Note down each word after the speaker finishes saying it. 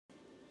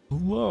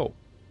Whoa.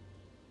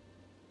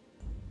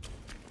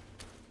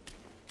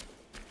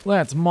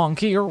 Let's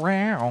monkey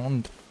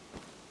around.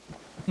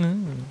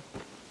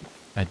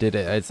 I did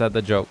it. I said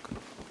the joke.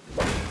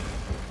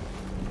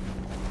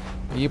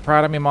 Are you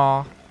proud of me,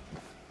 Ma?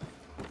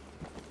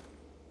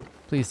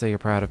 Please say you're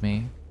proud of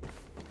me.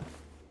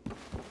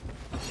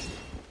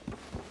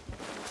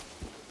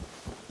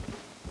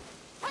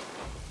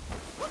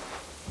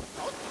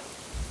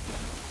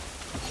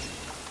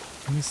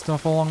 Any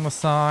stuff along the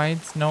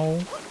sides?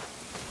 No.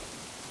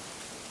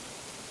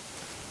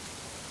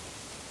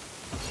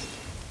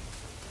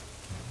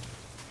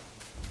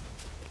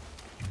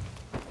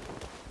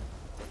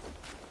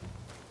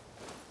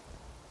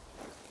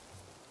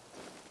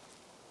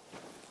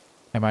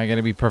 Am I going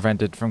to be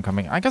prevented from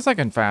coming? I guess I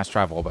can fast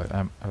travel, but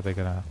are they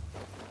going to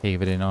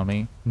cave it in on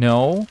me?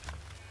 No?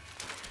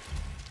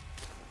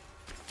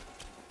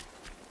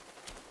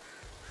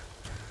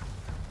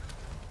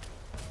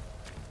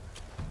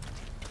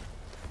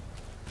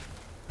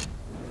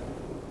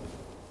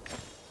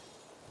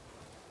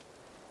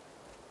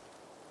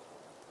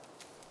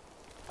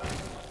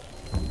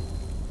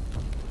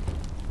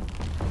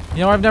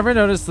 You know, I've never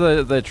noticed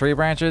the tree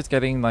branches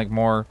getting, like,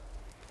 more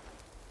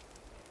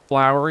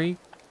flowery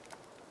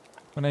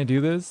when I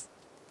do this.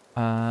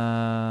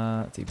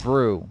 Let's see,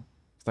 brew.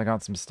 'Cause I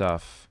got some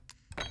stuff.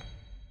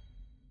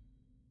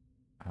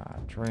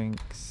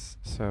 Drinks,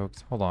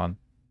 soaks. Hold on.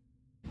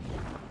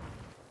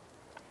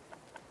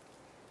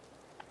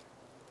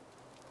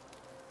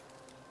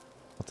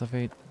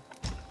 Cultivate.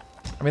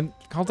 I mean,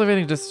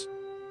 cultivating just...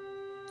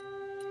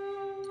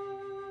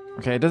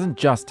 Okay, it doesn't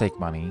just take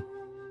money.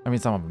 I mean,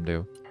 some of them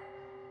do.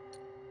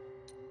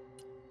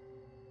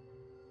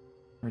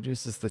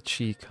 Reduces the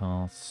chi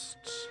cost.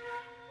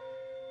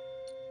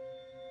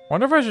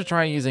 Wonder if I should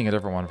try using a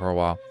different one for a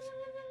while.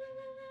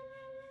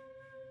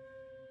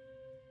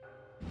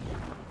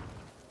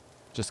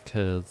 Just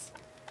cause.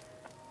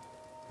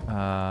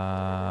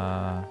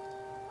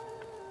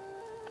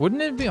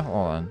 Wouldn't it be, hold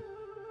on.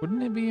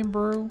 Wouldn't it be in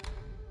brew?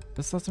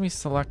 This lets me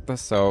select the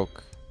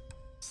soak.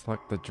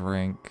 Select the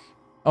drink.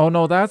 Oh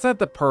no, that's at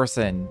the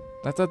person.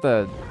 That's at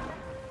the,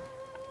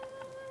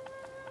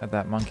 at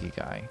that monkey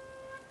guy.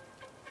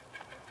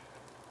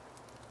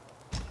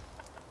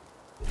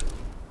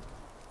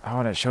 Oh,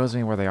 and it shows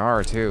me where they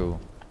are, too.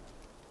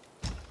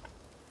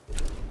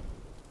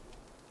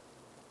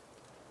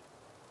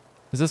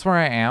 Is this where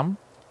I am?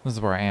 This is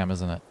where I am,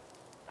 isn't it?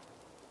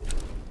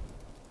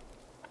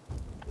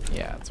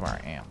 Yeah, that's where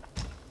I am.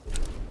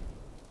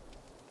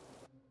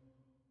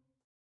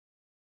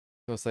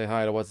 Go say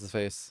hi to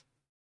what's-his-face.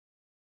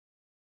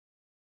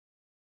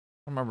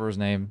 I don't remember his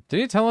name. Did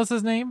he tell us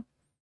his name?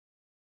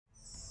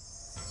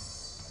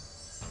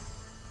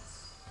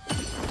 I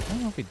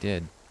don't know if he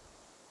did.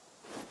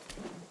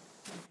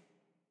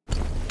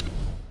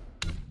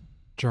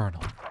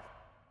 Journal.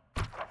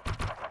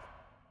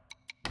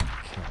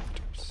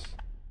 Characters.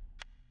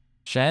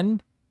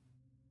 Shen?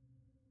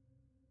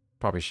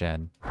 Probably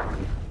Shen.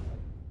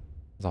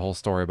 There's a whole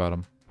story about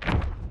him.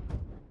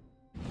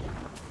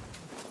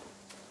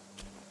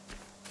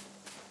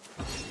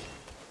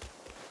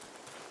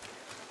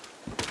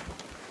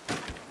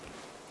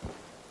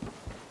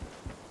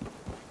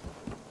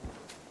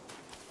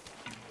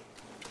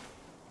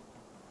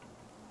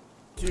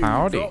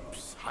 Howdy.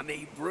 Drops,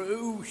 honey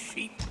brew,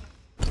 sheep.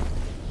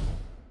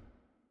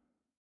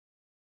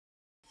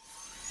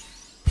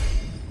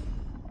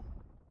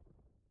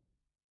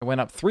 It went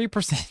up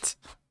 3%.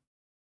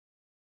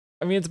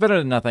 I mean, it's better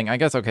than nothing. I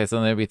guess, okay, so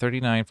then it'd be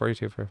 39,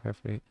 42, 45,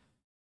 48.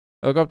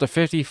 It'll go up to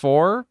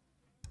 54.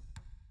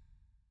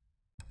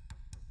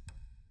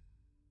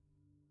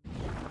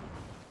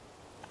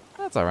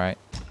 That's alright.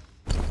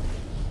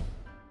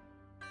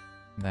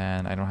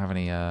 Then I don't have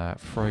any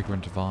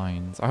fragrant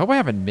vines. I hope I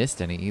haven't missed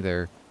any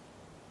either.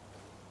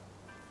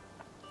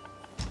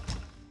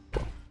 Do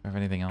I have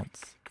anything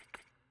else?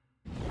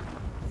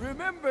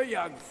 Remember,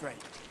 young friend,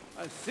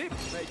 a sip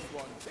makes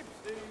one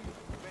tipsy.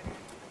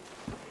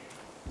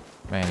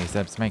 Many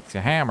sips makes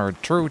you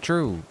hammered. True,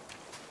 true.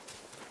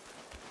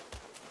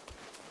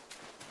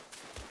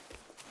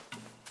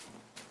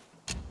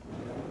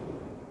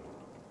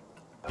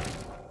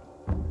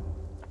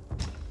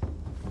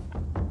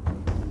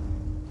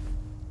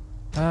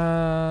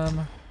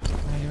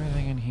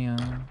 Anything in here?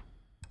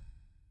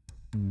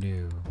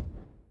 No.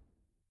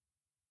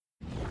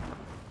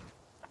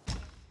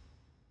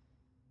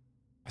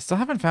 I still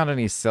haven't found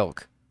any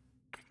silk.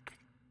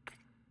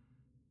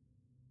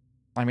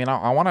 I mean,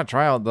 I want to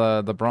try out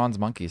the bronze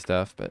monkey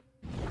stuff, but...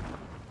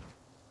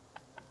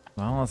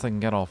 Well, unless I can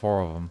get all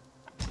 4 of them.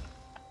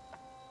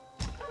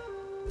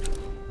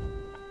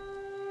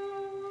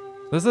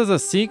 This is a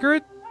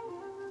secret?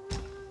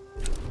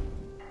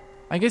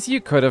 I guess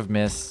you could have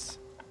missed.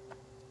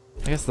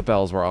 I guess the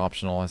bells were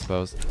optional, I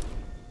suppose.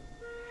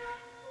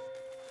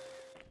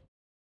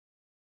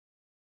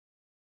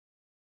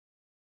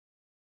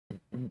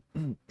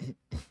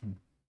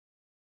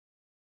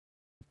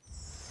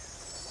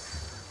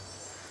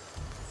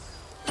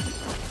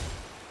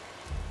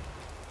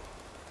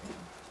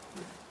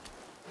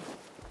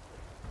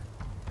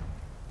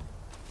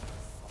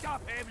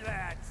 Stop him,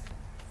 lads!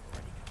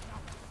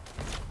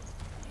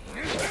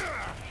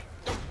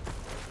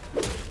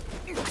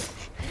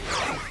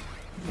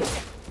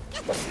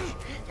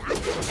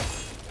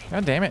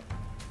 God damn it.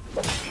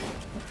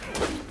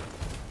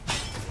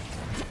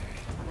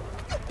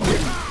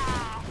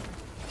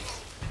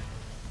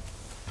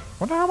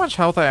 Wonder how much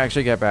health I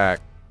actually get back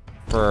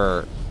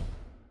for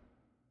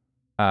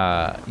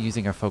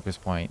using a focus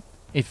point.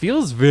 It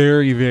feels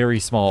very, very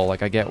small.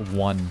 Like I get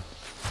 1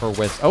 per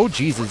wisp. Oh,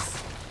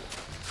 Jesus.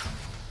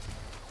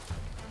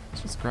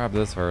 Let's just grab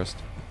this first.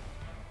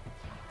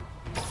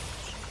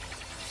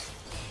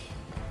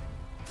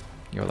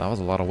 Yo, that was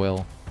a lot of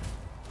will.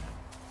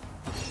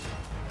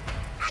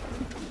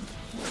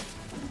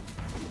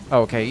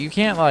 Okay, you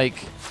can't like...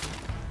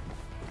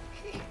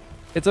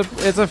 It's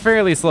a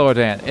fairly slow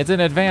advance. It's an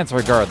advance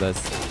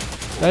regardless.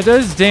 That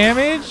does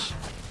damage?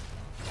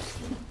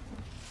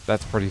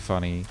 That's pretty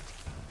funny.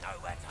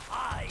 Nowhere to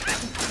hide.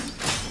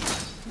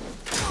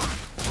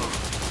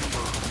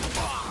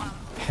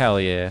 Hell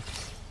yeah.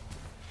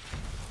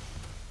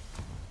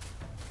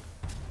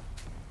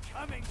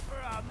 Coming for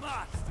our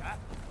master?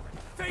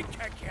 Think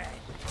again.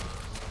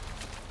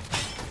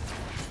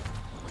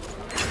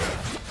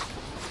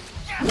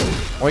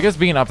 Well, I guess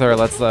being up there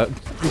lets the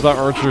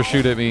archer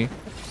shoot at me.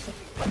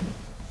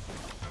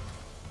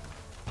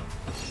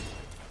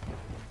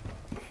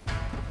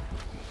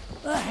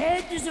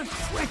 Ahead is a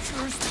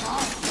treacherous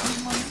path,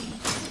 young monkey.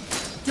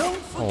 Don't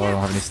forget Oh, I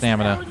don't have any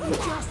stamina. the spell you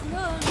just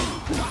learned.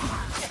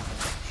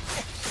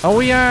 Oh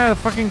yeah, the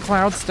fucking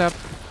cloud step.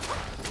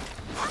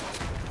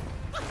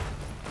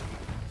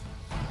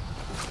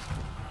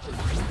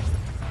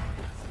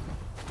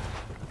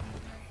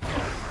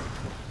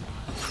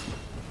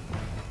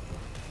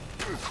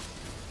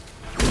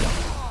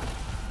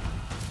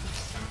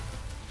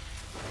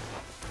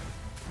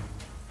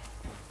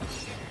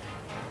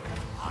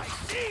 I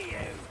see you.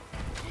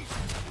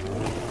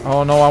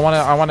 Oh no,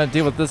 I wanna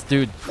deal with this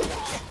dude.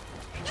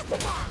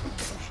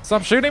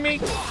 Stop shooting me!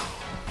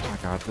 Oh my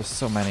god, there's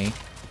so many.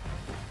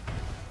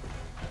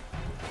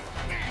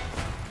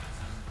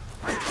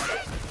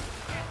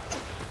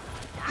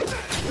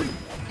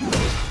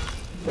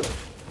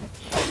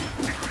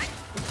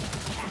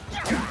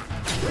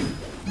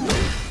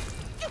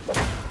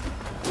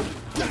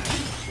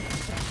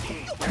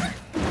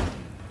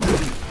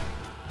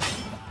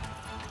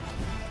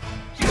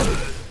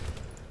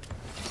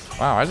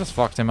 Wow, I just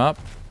fucked him up.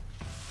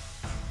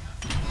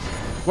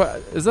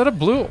 What? Is that a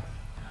blue?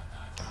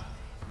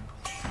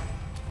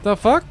 The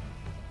fuck?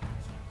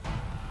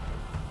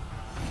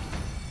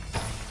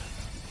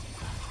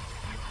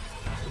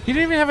 He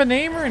didn't even have a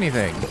name or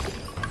anything.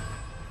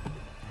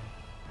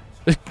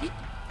 That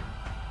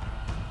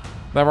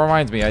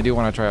reminds me, I do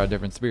want to try out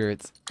different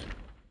spirits.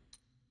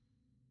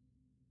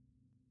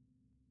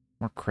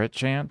 More crit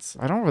chance?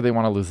 I don't really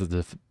want to lose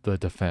the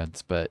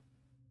defense, but...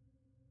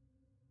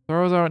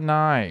 Throws out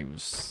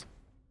knives.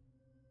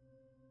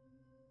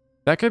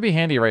 That could be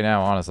handy right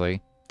now,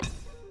 honestly.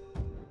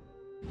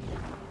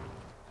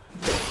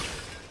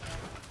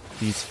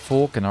 These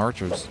folk and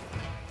archers.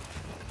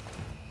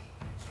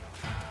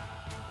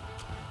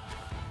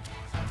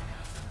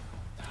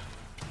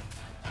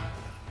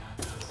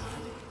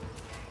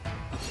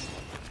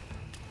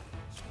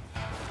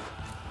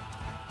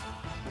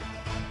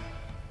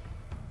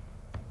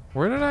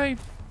 Where did I...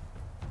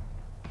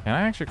 Can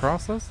I actually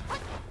cross this?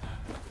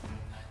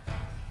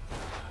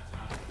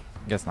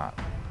 Guess not.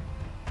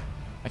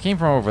 I came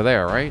from over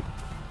there, right?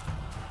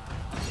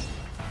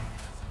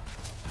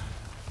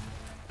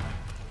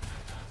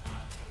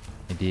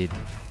 I did.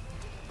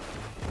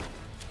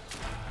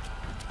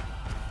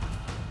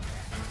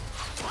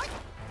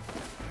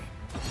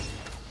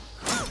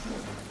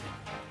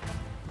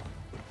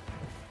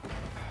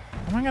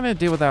 What am I gonna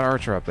do with that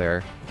archer up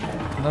there?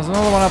 And there's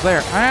another one up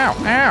there. Ow!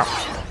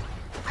 Ow!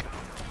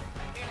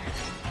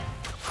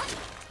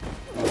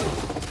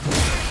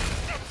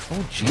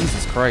 Oh,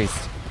 Jesus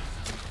Christ.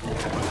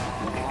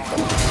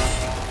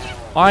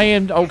 I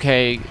am...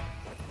 Okay.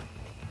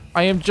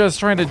 I am just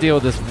trying to deal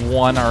with this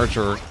one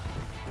archer.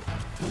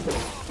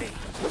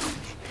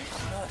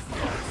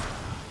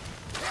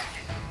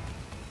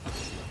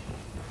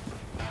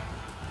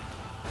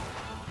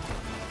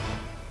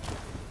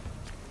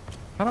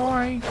 How do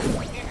I...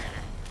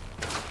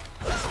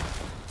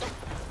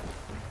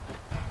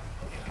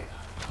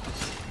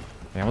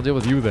 Yeah, we'll deal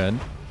with you then.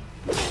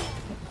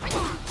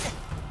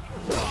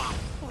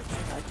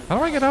 How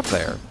do I get up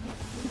there?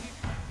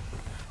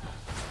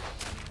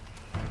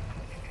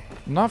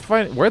 I'm not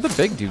fighting. Where'd the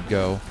big dude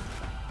go?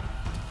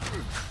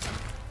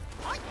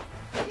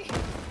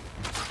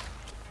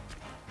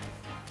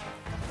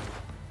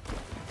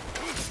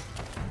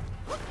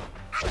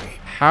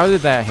 How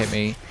did that hit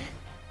me?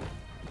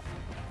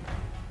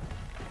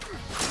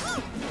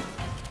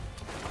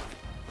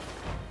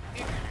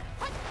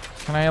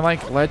 Can I,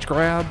 like, ledge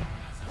grab?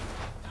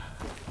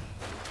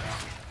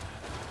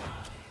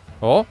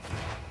 Oh.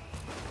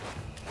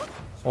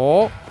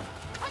 Oh.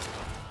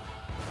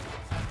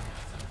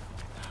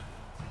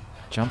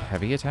 Jump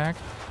heavy attack?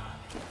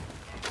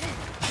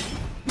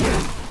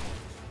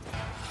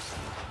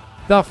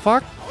 The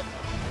fuck?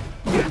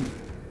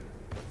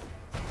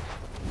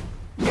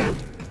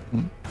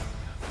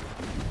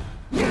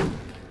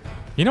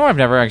 You know I've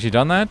never actually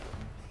done that?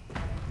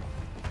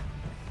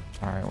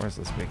 Alright, where's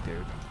this big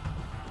dude?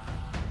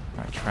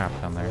 Got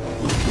trapped down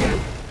there.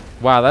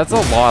 Wow, that's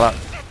a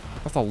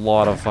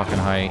lot of fucking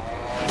height.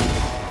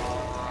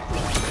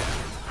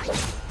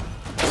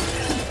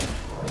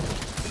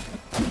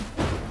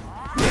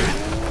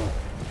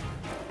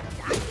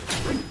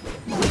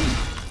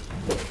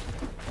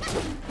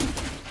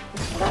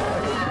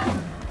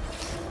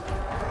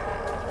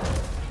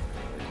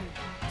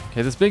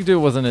 Okay, this big dude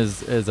wasn't as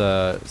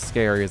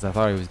scary as I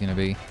thought he was gonna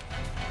be.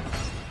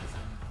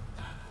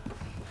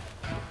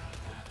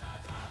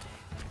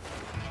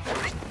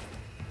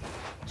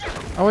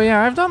 Oh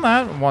yeah, I've done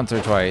that once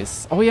or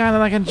twice. Oh yeah, and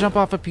then I can jump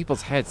off of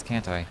people's heads,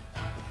 can't I?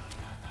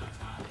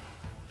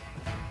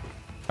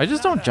 I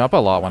just don't jump a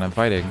lot when I'm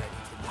fighting.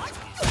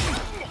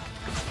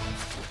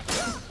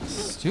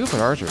 Stupid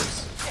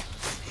archers.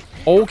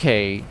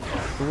 Okay,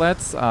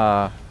 let's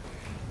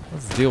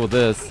deal with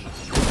this.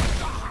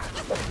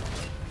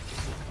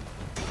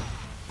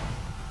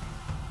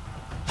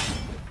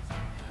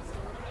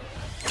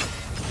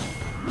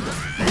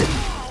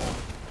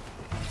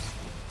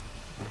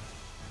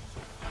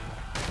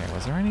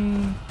 Was there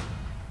any...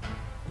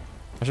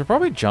 I should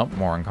probably jump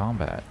more in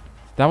combat.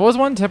 That was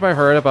one tip I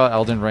heard about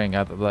Elden Ring.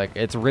 Like,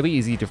 it's really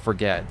easy to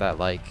forget that,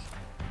 like,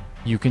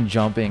 you can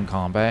jump in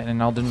combat in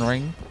Elden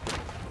Ring.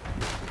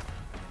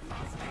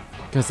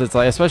 Because it's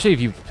like, especially if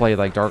you play,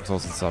 like, Dark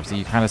Souls and stuff, so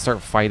you kind of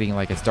start fighting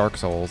like it's Dark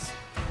Souls.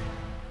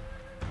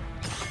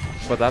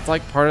 But that's,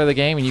 like, part of the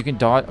game, and you can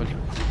dodge...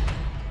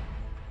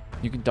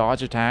 You can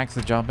dodge attacks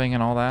with jumping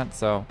and all that,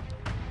 so...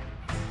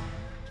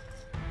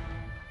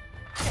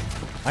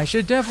 I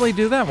should definitely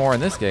do that more in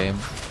this game.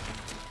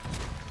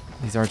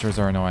 These archers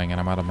are annoying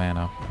and I'm out of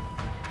mana.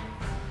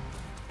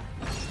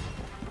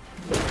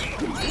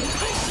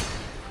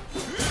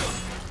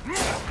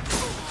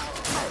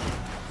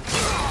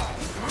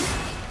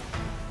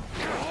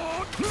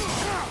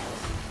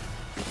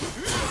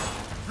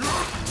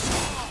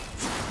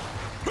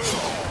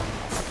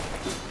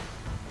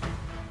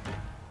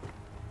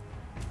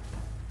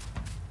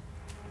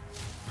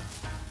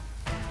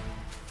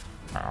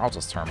 I'll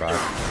just turn back.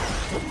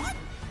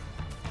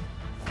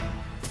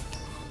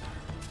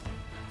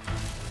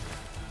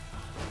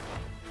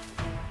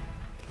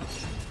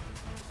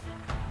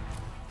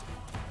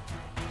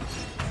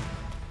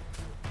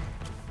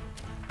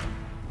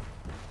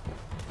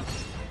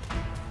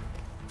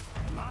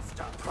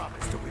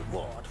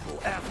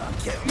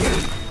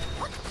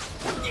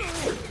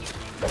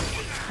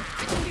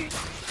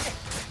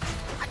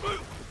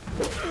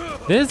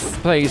 This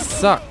place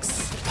sucks.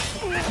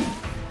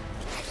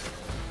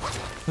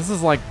 This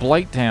is like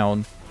Blight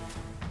Town.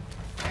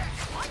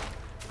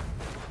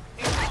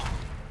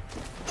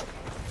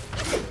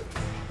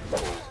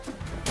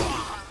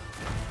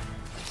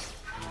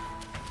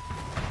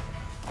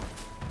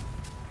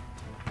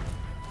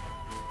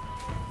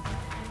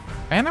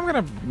 And I'm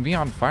gonna be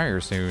on fire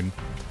soon.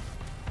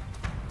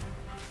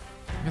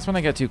 I guess when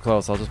I get too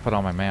close, I'll just put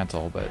on my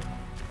mantle, but...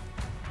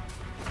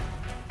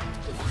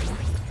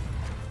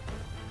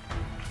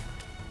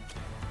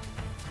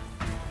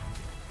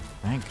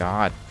 Thank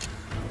God.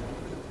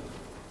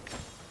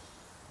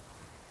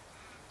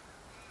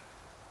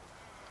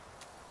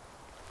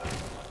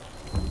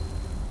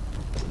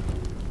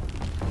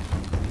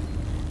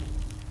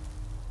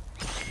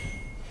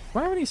 Do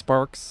I have any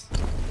sparks?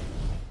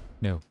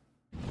 No.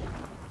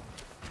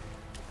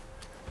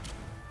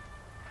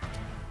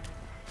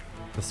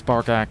 The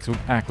spark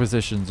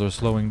acquisitions are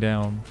slowing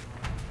down.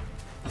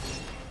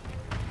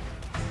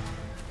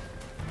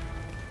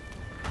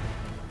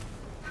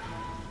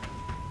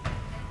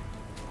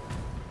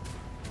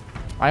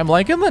 I am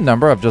liking the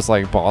number of just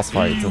like boss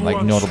fights and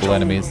like notable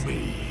enemies.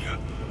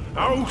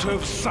 Out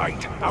of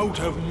sight, out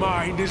of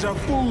mind is a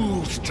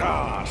fool's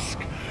task.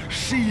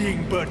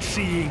 Seeing but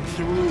seeing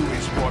through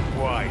is what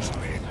wise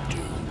men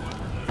do.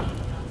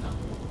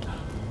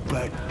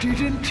 But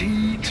didn't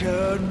he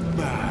turn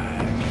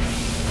mad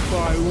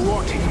by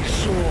what he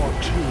saw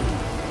too?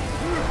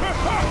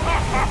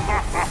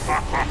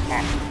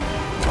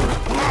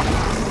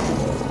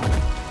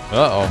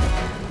 Uh-oh.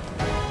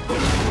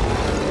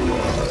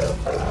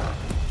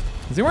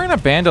 Is he wearing a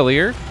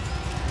bandolier?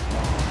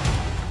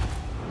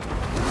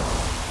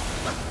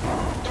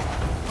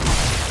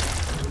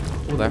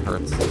 Oh, that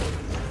hurts.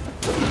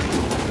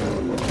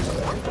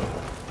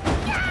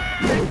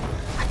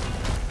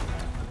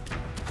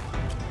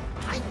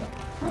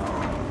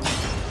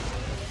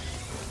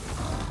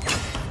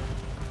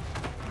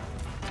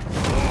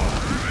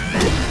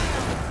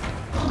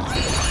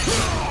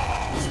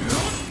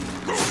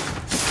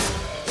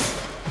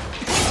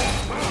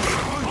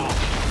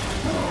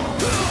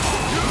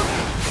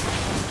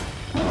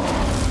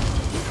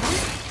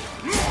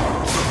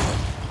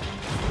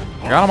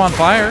 Got him on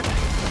fire.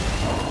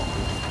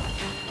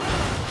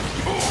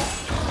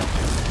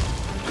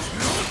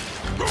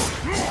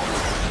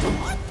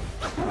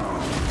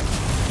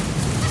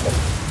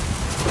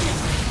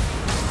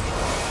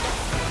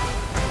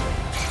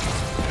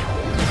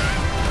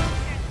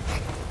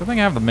 Good thing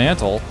I have the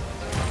mantle.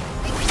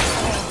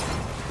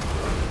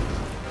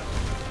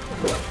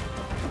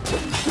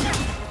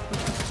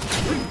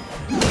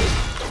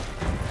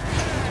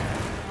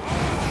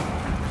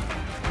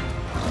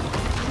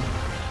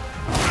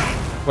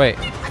 Wait.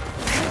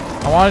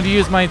 I wanted to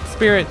use my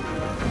spirit.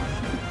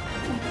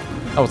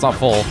 Oh, it's not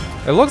full.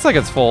 It looks like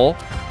it's full.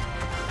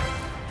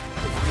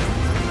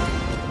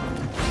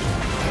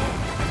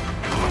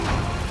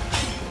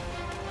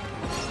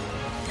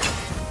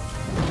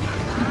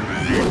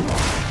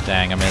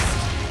 Dang, I missed.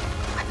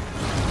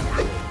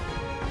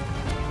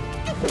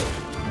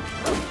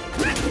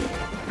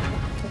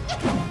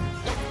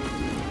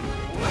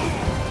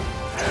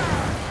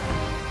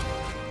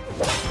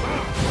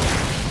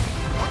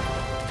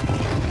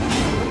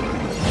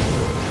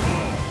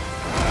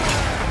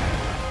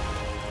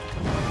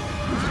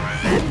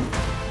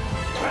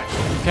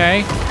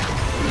 Okay.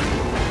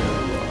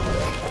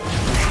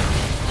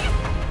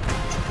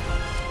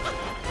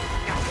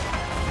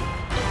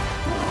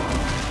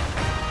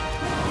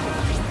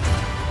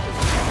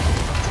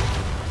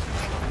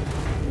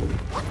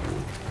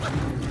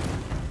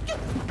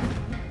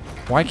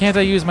 Why can't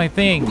I use my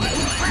thing?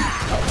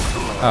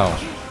 Oh.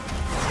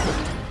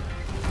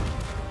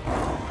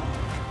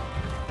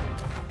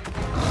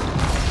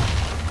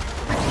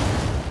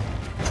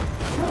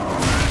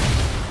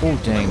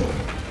 Oh, dang.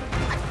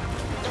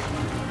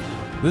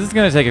 This is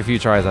gonna take a few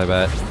tries, I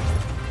bet.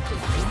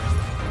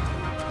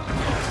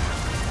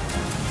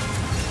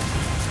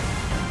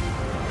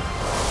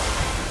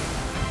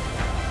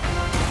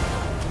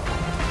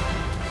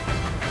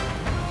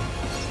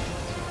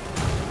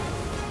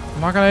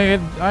 I'm not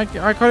gonna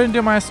get, I couldn't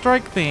do my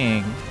strike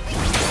thing.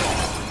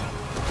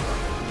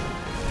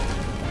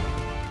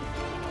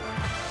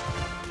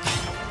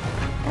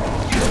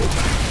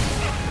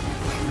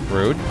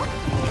 Rude.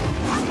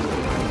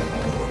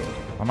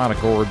 I'm out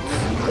of gourds.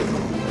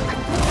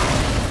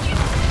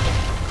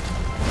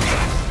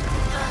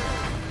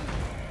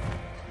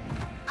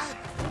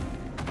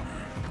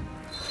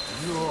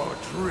 You're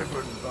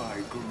driven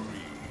by greed,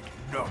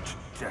 not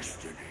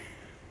destiny.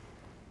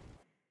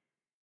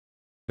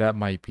 That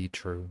might be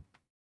true.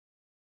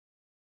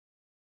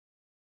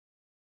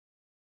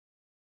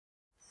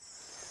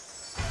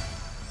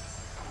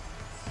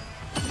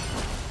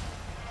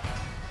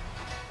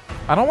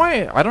 I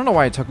don't know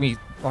why it took me,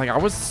 like, I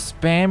was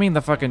spamming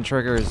the fucking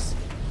triggers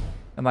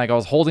and like I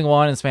was holding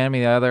one and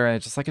spamming the other, and it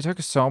just like it took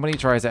so many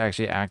tries to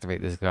actually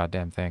activate this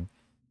goddamn thing.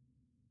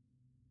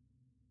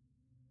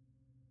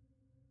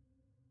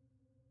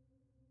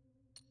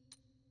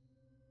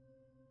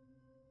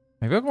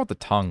 Maybe I'll go with the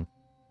tongue.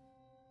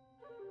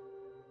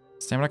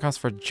 Stamina cost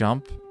for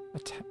jumps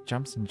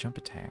and jump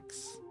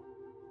attacks.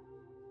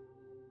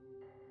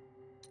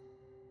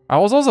 I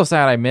was also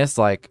sad I missed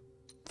like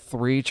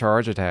 3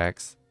 charge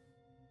attacks.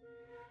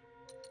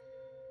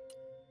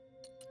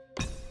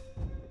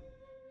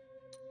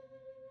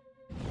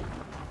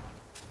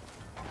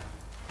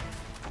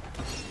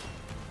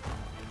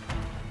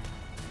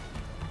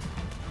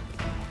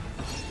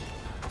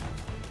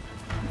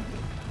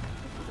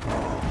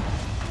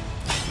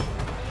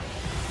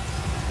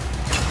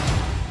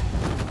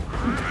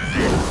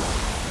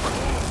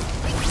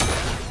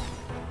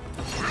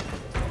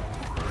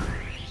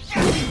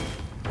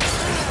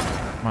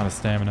 I'm out of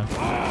stamina.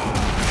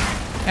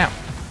 Ow.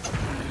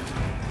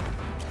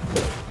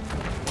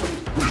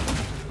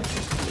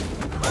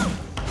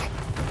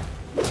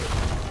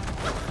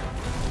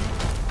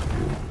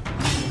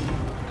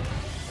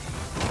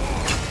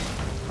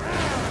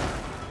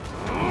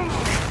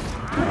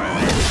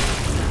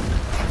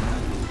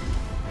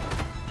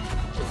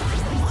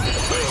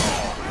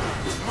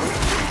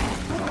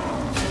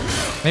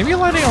 Maybe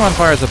lighting him on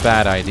fire is a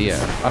bad idea.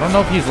 I don't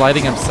know if he's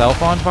lighting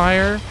himself on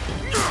fire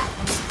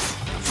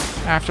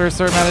after a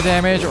certain amount of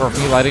damage, or if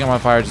me lighting him on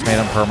fire just made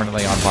him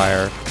permanently on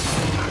fire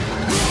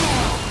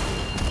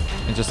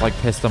and just like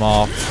pissed him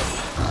off.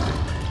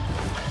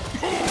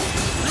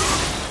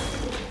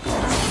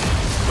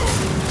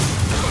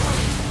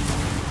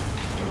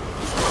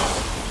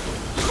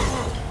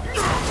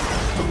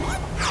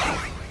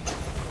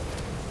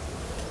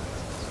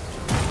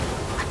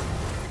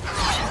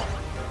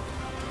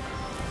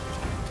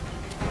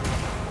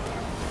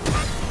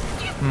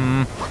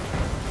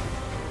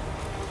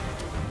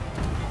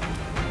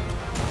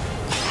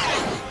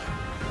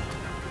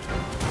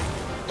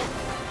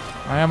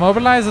 I am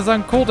mobilized as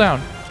on cooldown.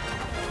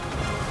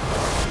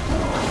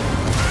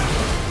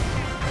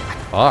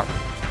 Fuck.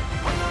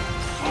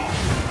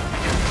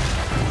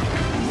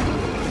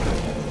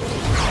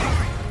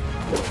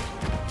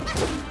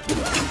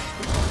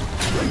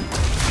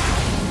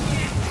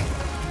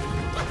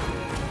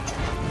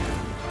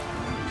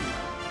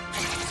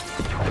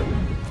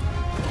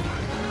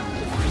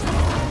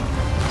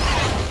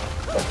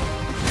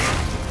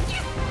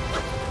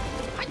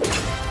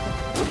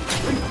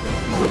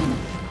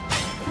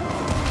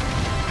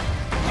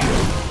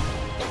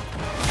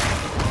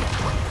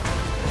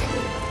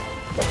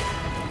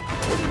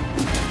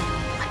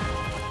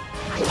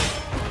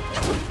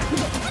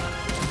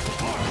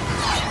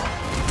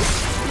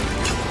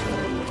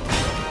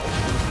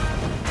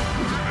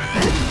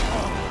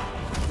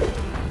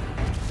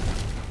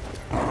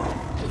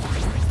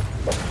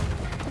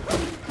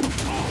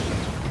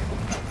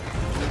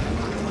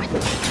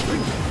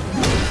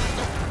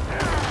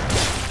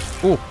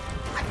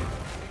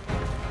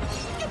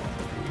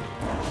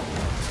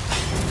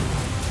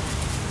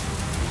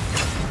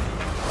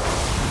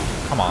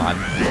 come on.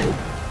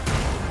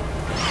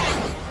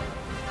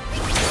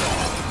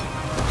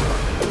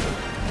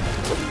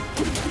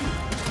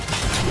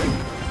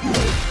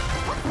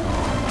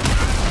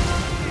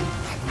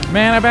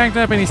 Man, I backed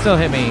up and he still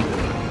hit me.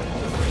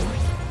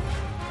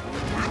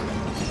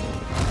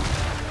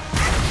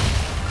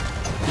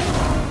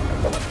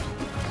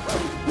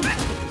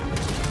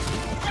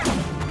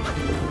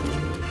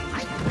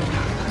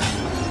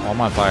 Oh,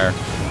 I'm on fire.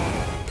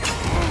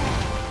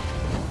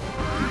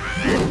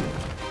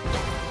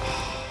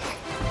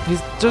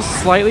 He's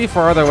just slightly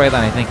farther away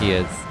than I think he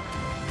is.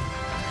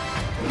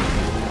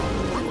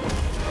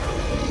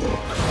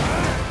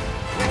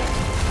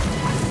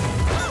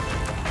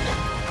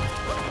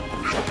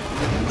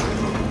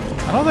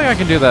 I don't think I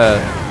can do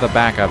the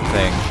backup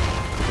thing,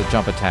 the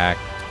jump attack.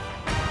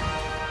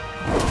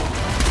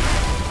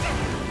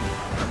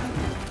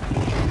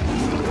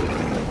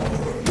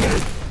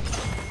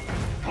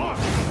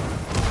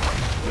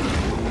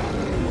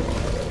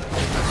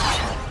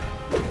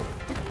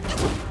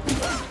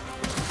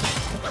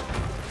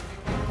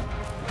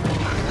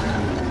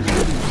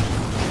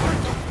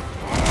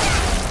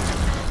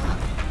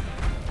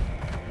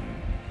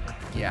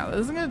 Yeah,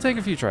 this is gonna take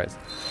a few tries.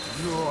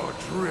 You're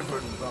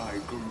driven by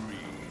greed,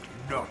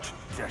 not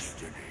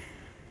destiny.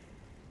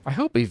 I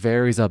hope he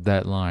varies up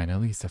that line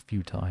at least a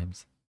few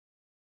times.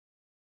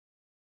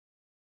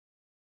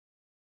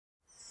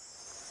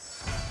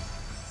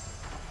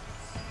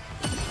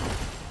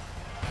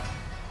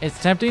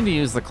 It's tempting to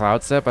use the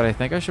cloud set, but I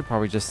think I should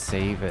probably just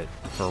save it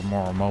for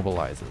more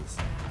mobilizes.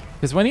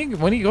 Because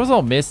when he goes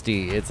all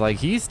misty, it's like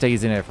he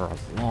stays in it for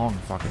a long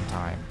fucking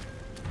time.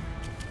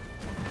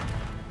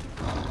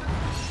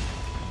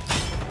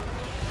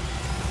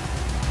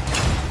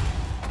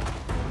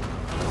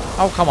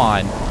 Oh, come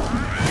on.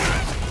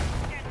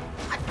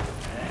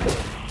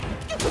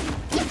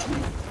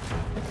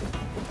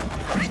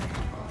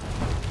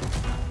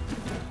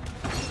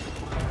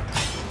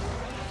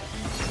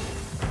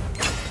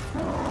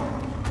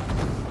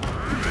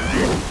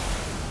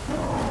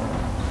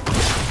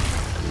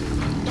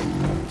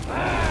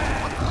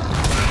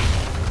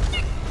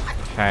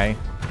 Okay.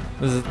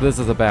 This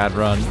is a bad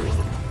run.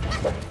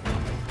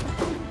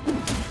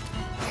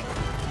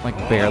 Like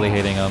barely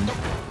hitting him.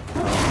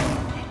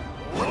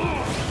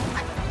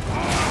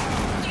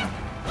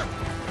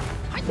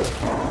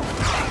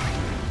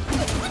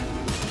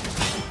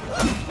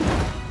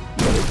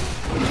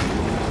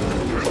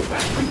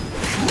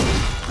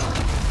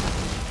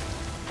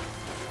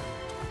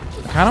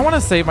 I kind of want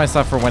to save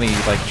myself for when he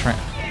like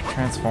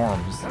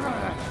transforms.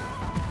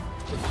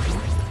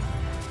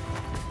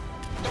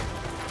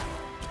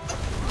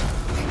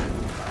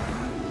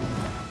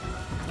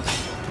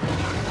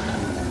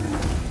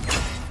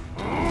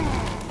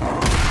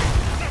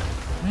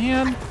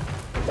 Man,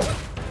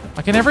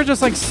 I can never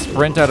just like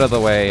sprint out of the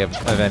way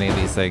of any of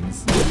these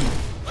things.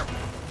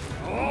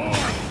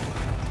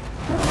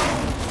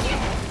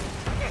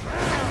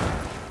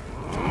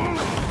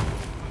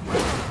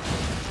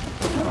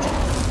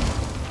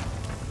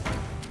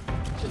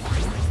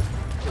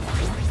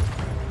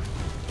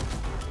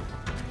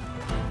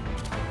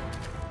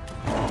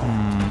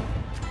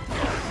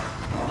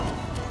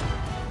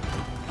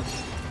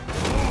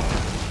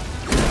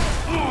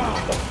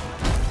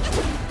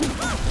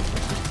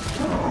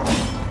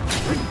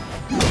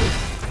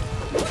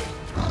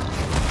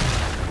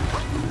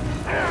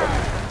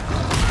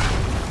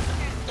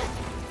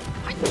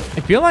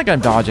 I feel like I'm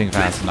dodging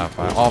fast enough,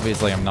 but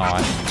obviously I'm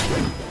not.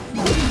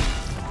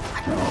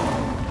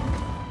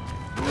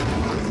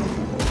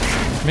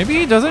 Maybe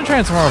he doesn't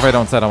transform if I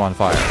don't set him on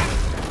fire.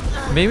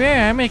 Maybe I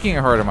am making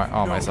it hard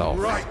on myself.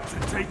 Right to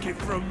take it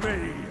from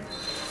me.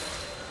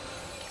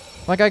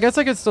 Like, I guess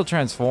I could still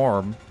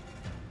transform.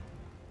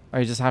 Or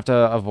you just have to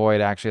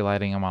avoid actually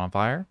lighting him on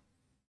fire.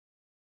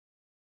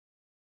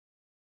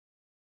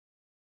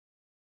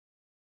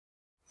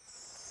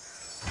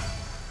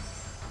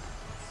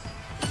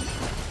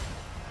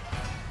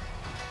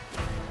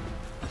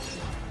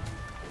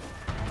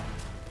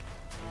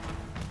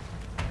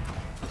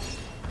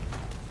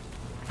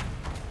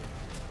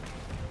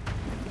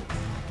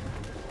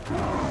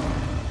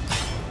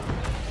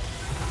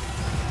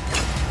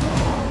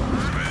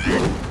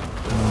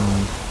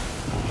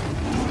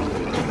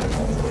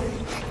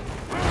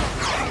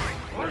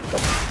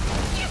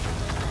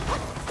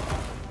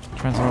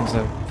 Transforms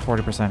at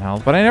 40%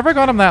 health. But I never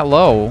got him that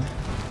low.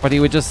 But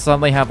he would just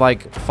suddenly have,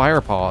 like, fire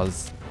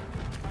paws.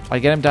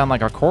 I'd get him down,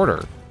 like, a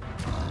quarter.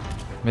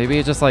 Maybe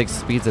it just, like,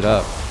 speeds it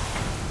up.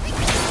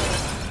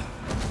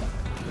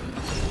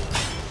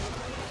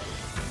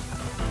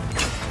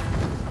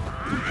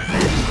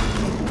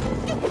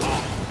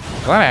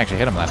 Glad I actually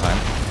hit him that time.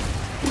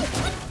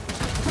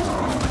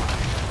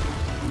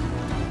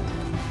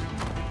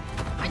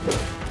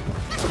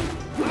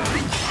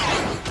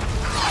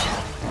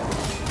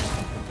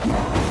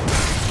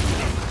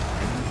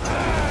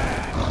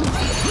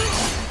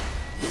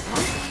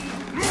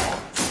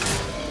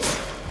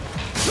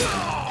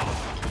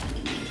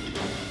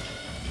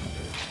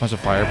 bunch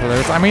of fire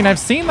pillars. I mean, I've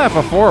seen that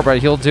before, but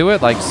he'll do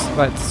it like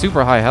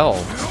super high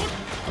health.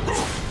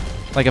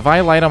 Like if I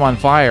light him on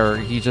fire,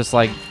 he just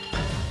like...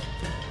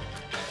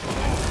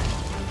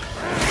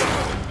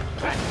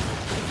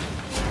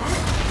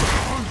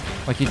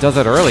 Like he does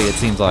it early, it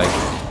seems like.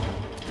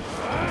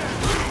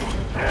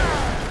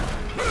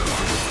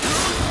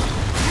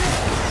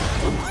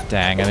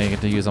 Dang, I didn't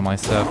get to use all my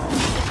stuff.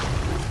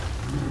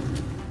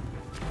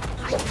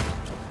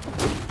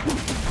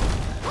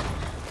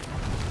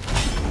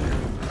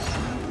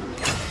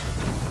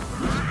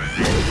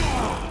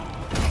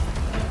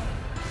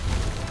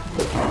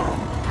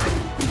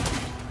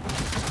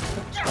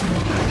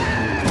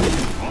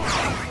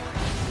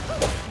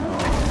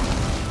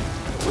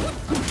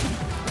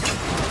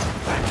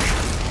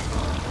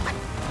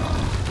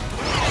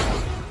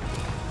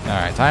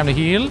 Alright, time to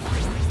heal.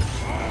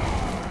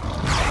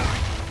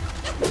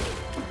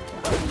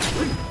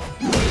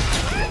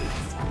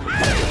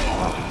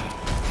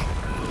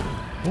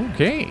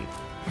 Okay.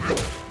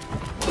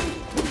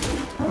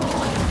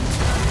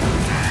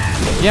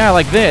 Yeah,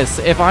 like this.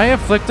 If I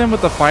afflict him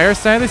with the fire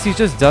status, he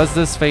just does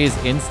this phase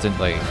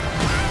instantly.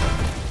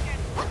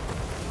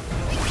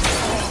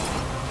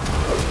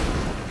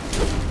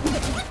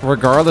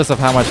 Regardless of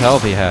how much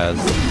health he has.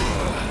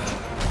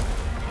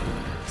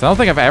 So I don't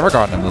think I've ever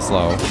gotten him this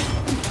low.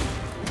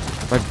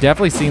 But I've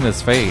definitely seen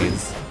this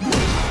phase.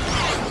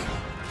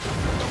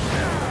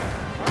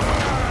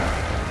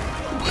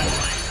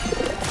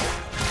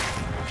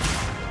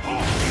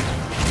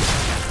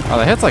 Oh,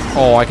 the hit's like,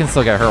 oh, I can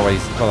still get her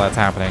while that's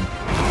happening.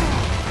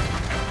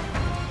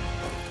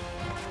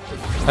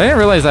 I didn't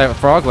realize that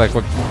frog leg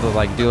would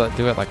like do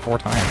it like 4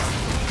 times.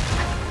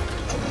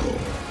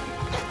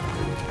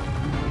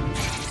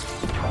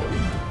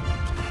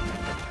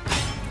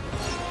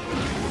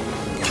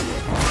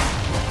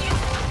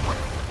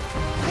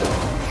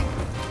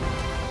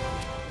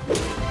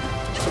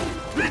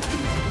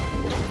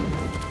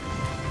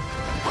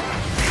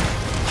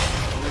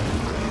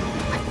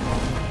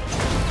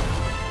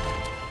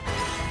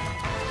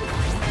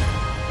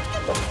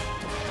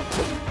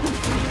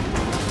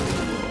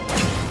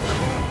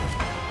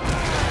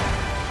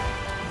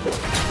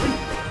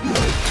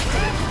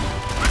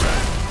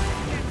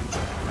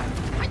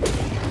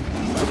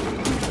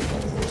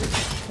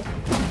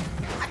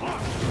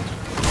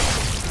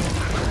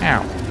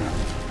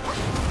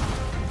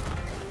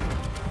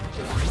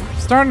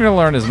 Starting to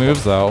learn his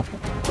moves though.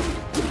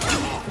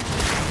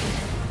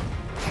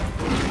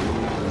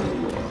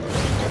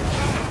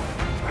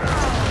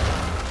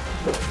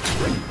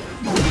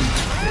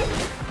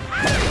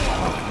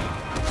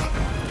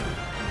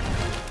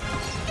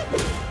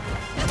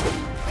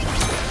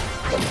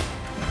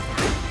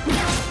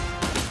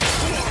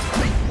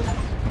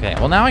 Okay,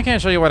 well now I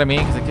can't show you what I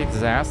mean because it kicked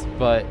his ass,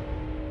 but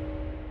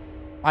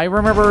I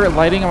remember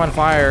lighting him on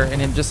fire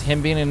and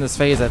him being in this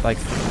phase at like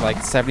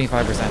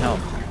 75% health.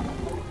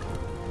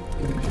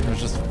 There's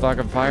just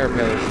fucking fire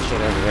pillars and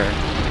shit everywhere.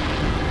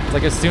 It's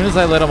like as soon as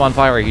I lit him on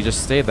fire, he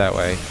just stayed that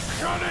way.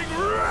 Cunning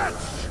wretch!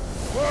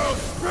 Well,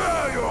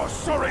 spare your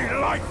sorry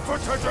life for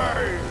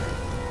today!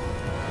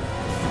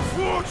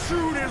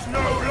 Fortune is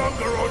no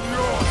longer on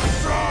your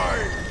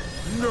side!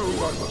 No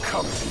one will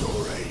come to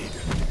your aid.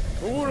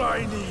 All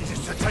I need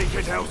is to take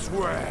it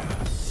elsewhere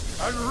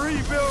and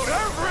rebuild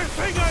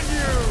everything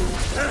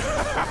anew!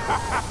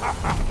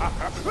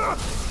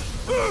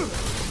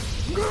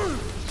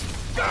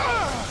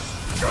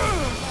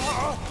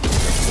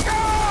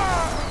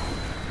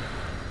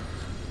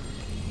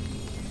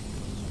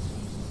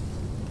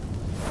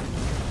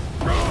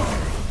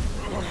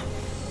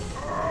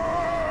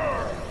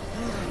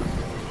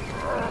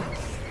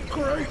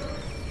 Great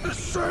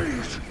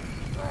sage!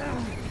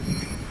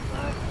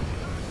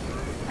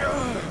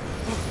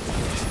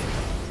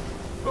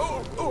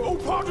 Oh,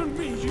 pardon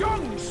me,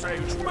 young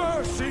sage.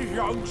 Mercy,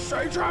 young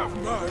sage, have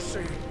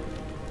mercy.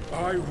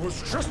 I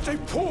was just a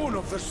pawn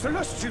of the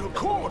Celestial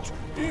Court.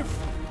 If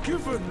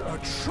given a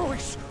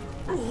choice,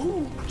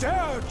 who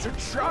dared to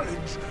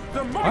challenge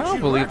the mighty I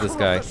don't believe this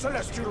guy. of the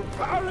Celestial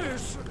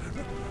Palace?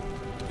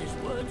 His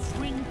words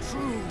ring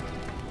true.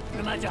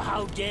 No matter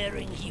how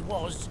daring he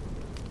was,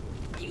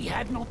 he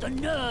had not the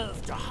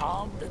nerve to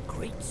harm the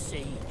great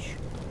sage.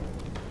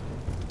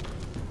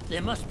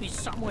 There must be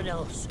someone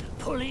else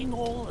pulling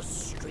all the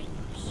strings.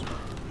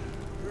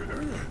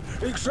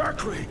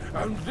 Exactly,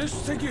 and this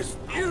thing is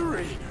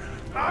eerie.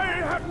 I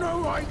had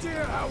no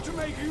idea how to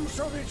make use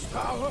of its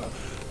power.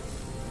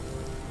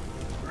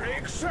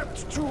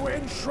 Except to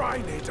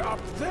enshrine it up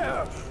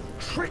there,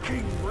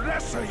 tricking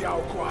lesser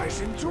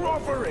Yaoguais into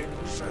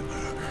offerings.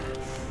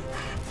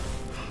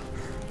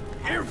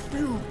 If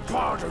you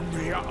pardon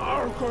me,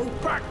 I'll go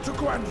back to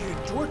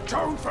Guanyin to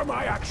atone for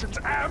my actions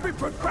and be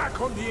put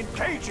back on the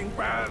encaging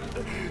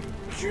band.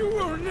 You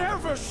will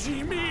never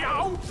see me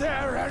out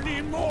there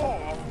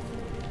anymore.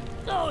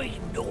 Oh,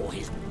 ignore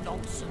his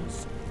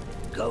nonsense.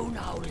 Go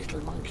now,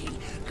 little monkey.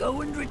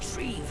 Go and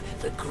retrieve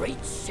the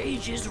great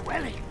sage's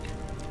relic.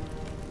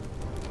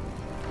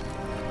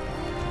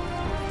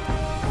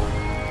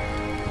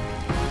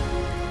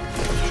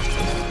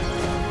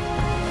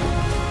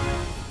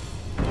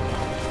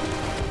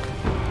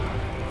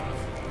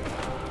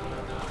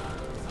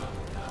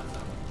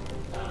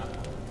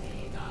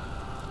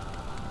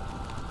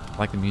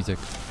 like the music.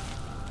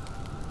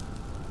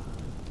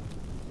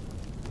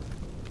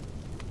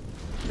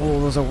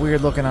 Oh, those are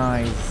weird looking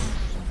eyes.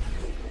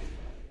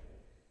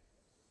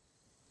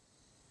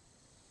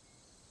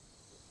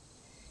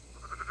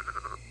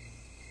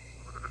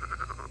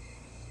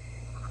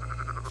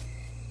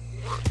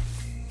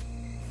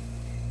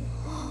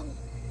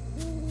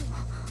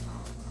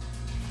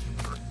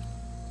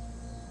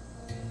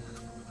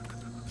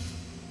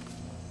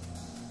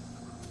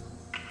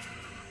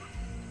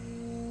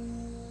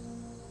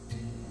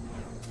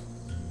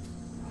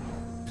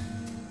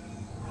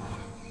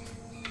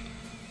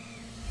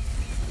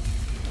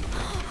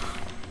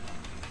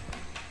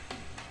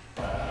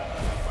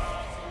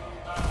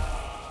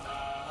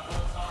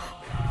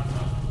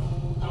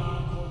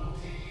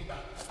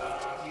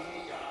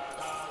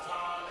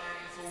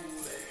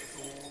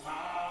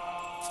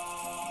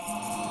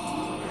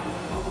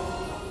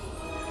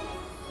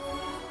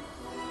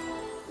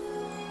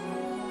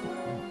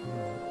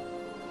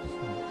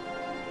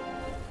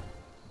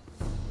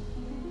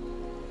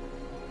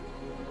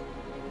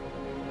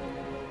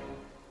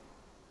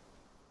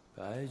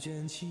白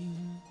卷青，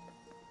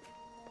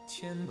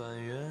千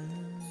般缘，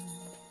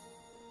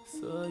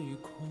色与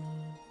空，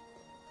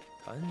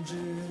弹指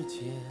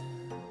间，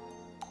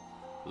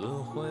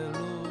轮回路，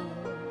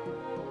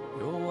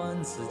有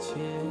万次劫，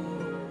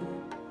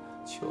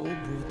求不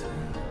得，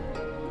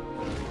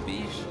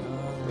闭上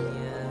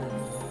眼，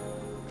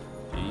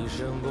一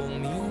生功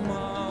名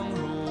忙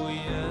如烟，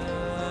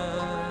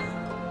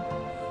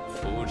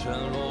浮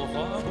沉落花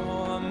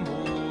断不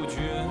绝。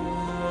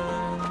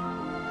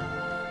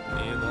 涅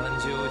槃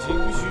究竟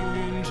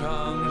寻常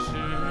事，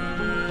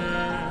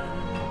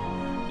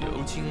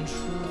有情处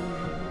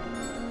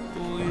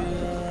不愿。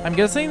I'm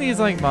guessing these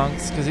like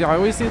monks, because I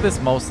always see this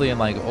mostly in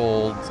like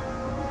old,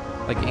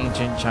 like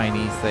ancient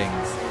Chinese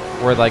things,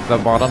 where like the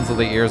bottoms of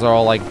the ears are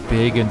all like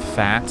big and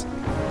fat,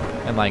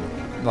 and like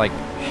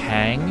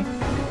hang.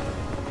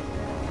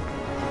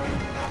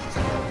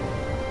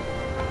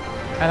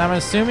 And I'm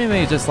assuming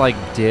they just like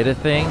did a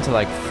thing to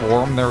like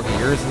form their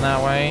ears in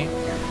that way.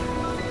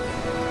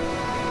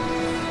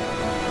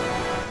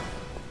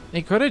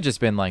 It could have just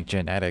been like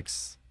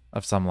genetics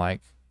of some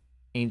like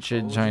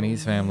ancient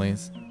Chinese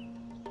families.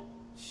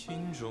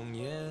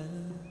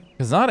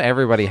 Because not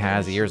everybody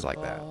has ears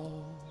like that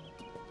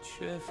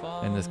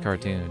in this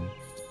cartoon.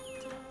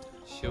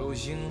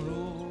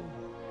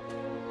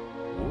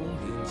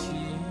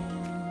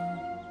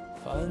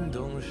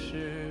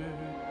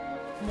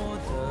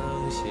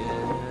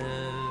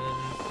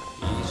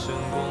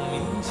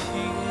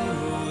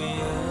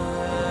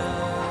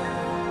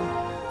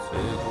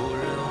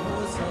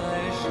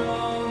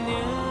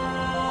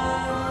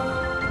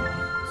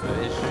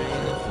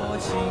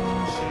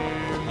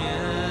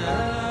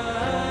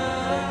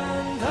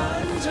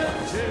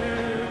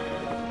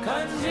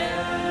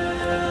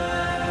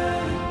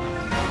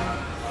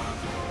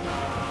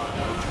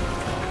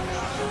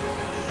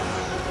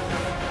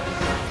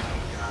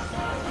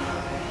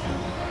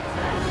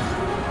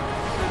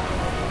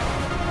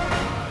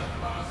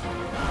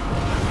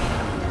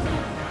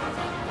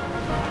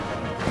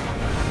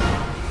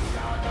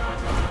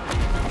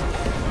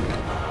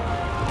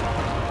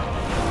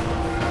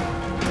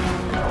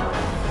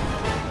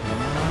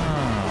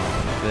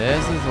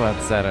 This is what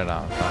set it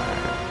on fire.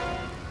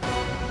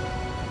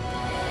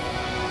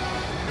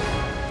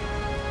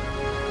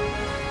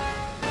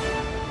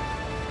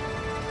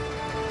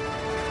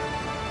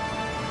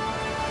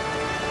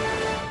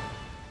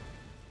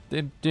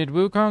 Did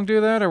Wukong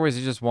do that, or was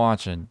he just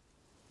watching?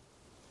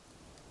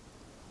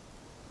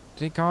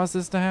 Did he cause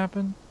this to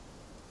happen?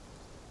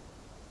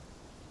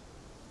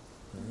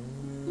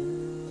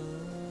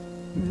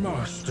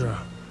 Master,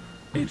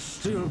 it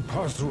still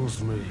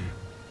puzzles me.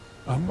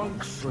 A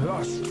monk's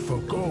lust for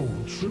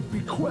gold should be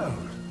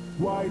quelled.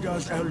 Why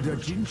does Elder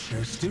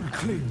Jinche still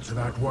cling to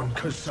that one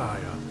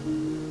Kasaya?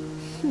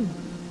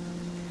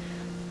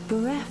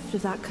 Bereft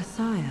of that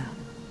Kasaya,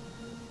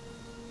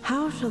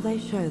 how shall they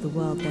show the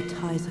world their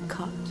ties are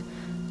cut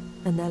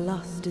and their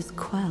lust is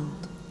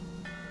quelled?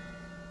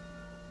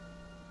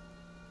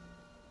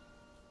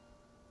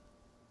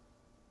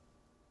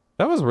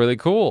 That was really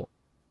cool.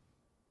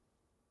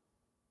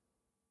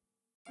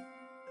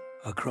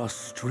 Across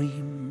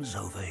streams,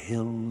 over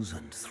hills,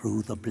 and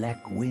through the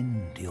black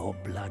wind your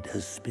blood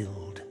has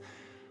spilled.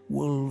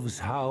 Wolves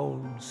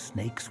howl,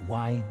 snakes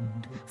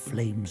wind,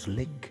 flames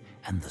lick,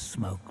 and the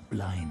smoke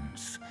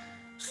blinds.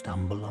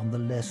 Stumble on the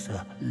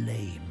lesser,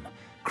 lame,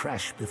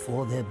 crash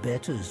before their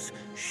betters,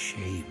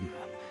 shame.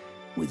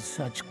 With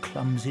such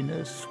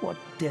clumsiness, what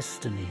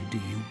destiny do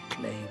you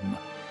claim?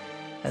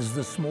 As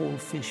the small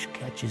fish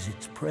catches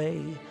its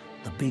prey,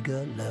 the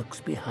bigger lurks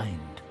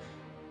behind.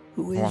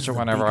 Who is Watch it the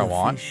whenever I bigger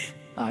want. fish?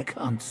 I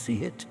can't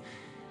see it.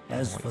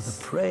 As for the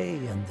prey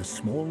and the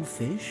small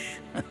fish,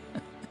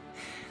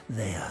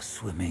 they are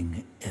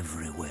swimming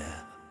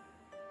everywhere.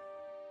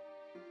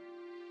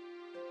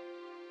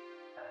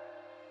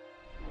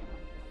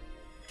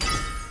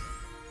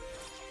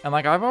 And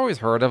like I've always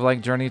heard of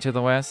like Journey to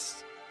the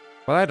West,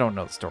 but I don't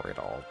know the story at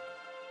all.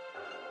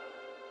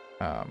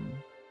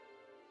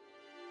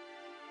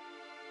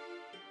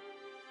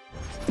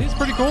 It's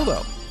pretty cool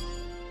though.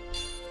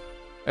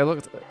 It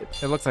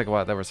looks like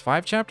what? There was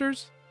 5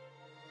 chapters?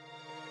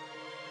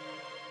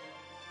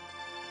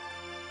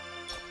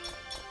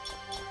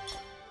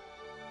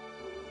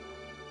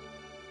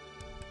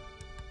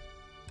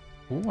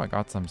 Ooh, I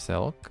got some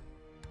silk.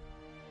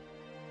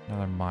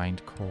 Another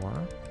mind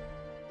core.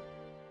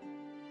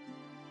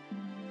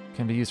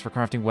 Can be used for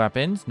crafting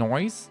weapons.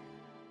 Noise.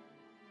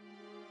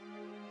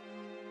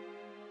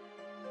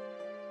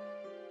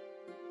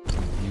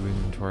 View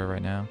inventory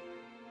right now.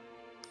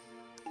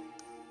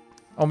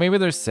 Oh, maybe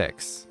there's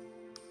 6.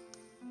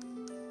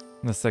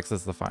 And the 6th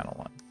is the final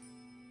one.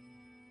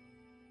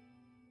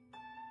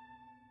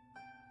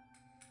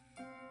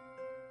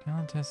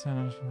 Talent test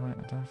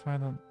identify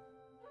them.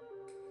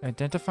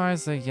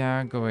 Identifies the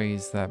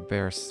Yaguis that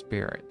bear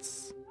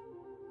spirits.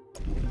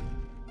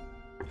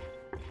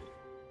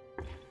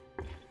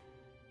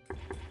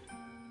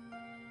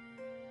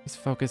 His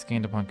focus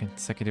gained upon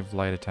consecutive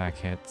light attack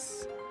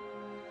hits.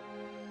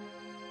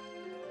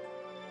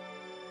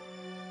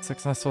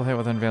 Successful hit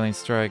with Unveiling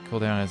Strike.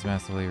 Cooldown is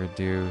massively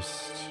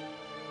reduced.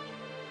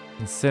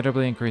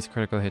 Considerably increased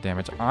critical hit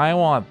damage. I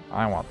want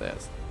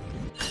this.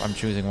 I'm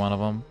choosing one of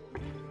them.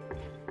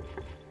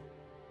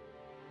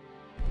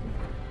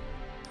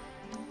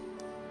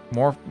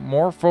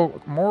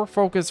 More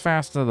focus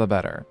faster the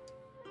better.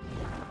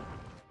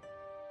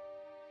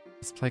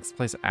 This takes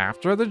place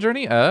after the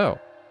journey? Oh.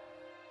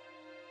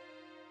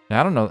 Yeah,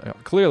 I don't know.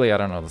 Clearly, I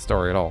don't know the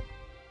story at all.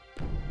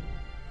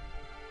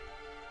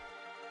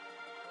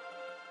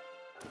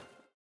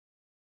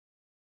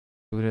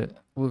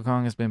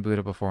 Wukong has been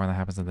booted before, and that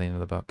happens at the end of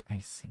the book. I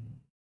see.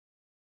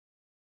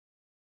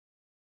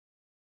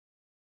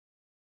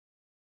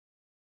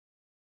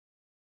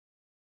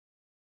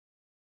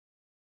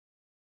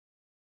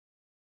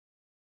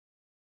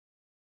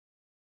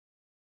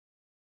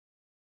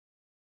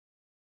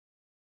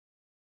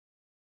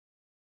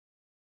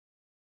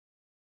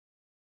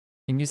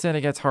 And you said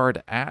it gets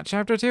hard at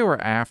chapter 2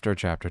 or after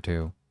chapter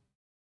 2?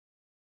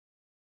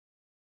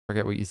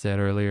 Forget what you said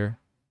earlier.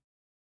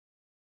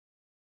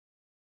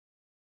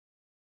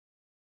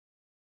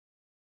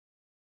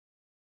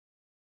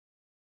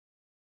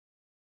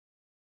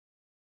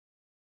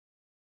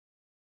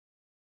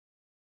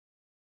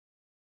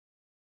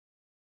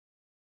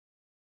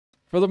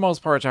 For the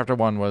most part, chapter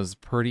 1 was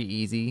pretty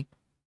easy.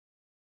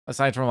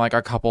 Aside from like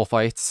a couple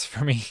fights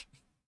for me.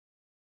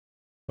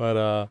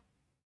 But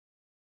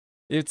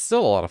it's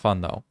still a lot of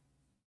fun though.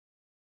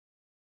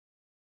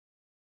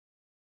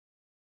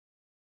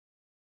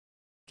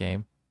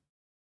 Game.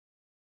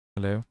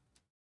 Hello.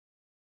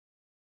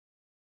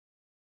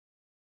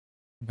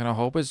 I'm gonna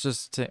hope it's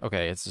just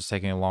okay, it's just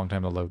taking a long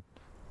time to load.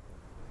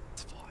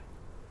 It's fine.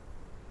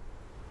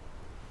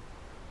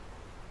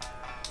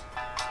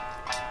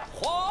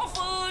 华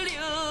府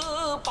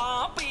六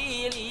八百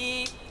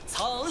里，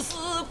曾是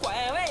官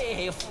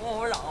位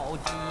富饶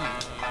地。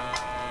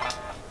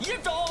一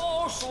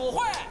朝舒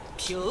缓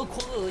贫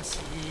困期。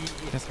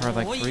Guess there are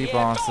like 3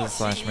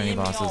 bosses / mini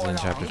bosses in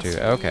chapter 2.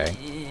 Okay.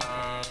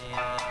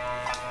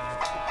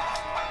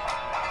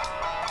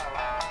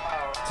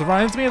 This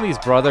reminds me of these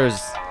brothers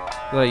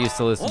that I used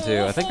to listen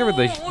to. I think they were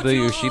the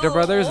Yoshida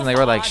brothers, and they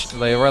were like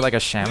a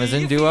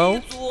shamisen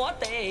duo.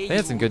 They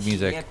had some good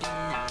music.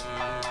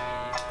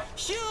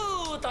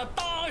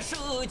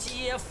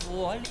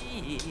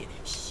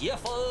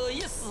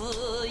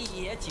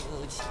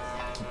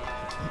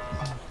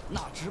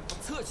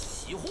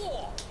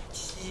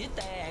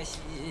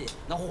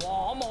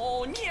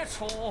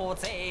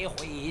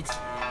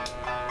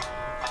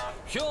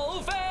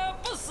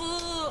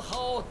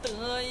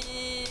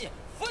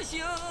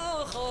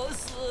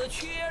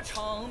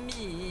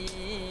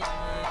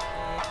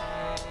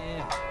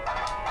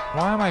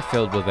 Why am I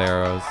filled with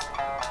arrows?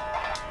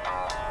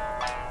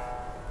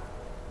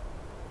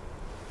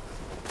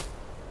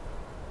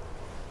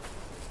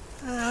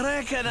 I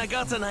reckon I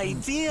got an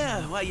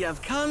idea why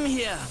you've come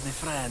here, my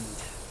friend.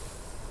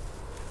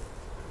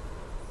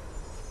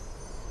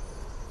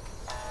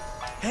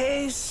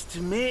 Haste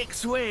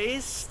makes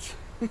waste.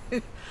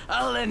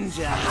 I'll lend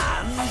you a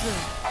hand.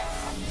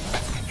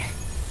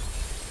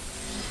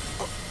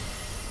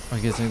 Are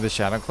you using the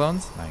shadow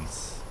clones?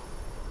 Nice.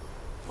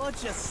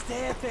 Watch your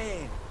step,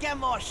 eh? Get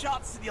more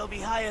shots and you'll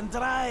be high and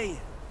dry.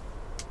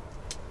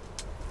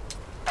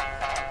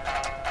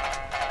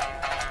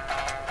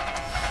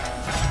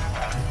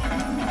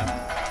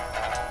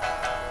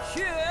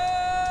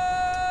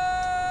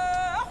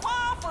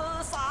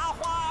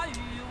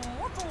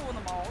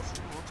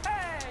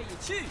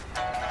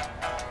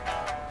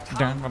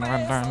 Dun, dun,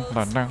 dun, dun,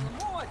 dun, dun.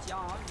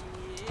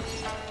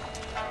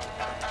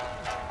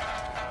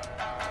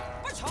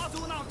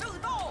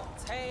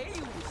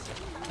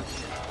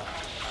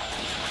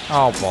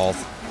 Oh, balls.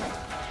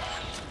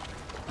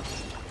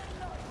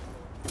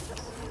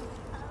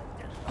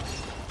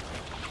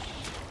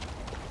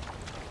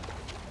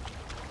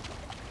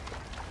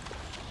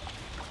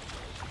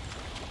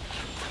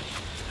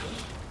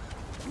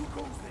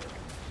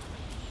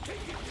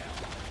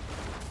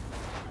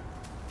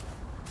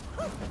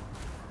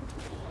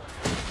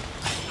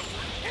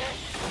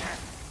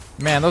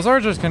 Man, those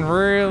archers can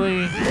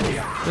really...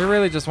 They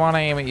really just want to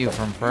aim at you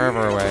from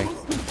forever away.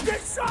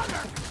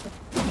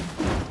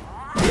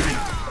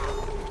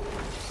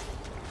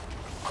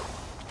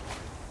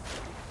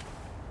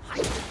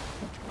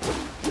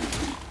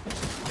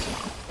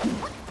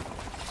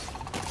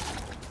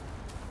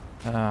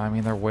 I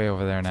mean, they're way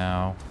over there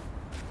now.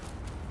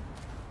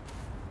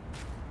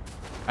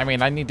 I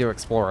mean, I need to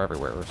explore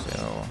everywhere,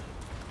 so...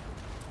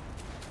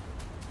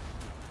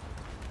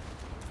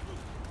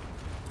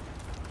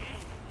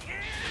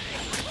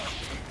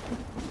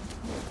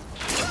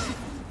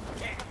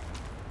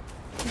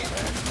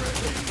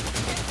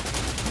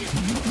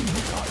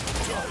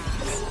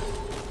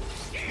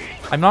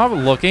 I'm not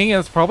looking,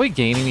 it's probably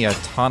gaining me a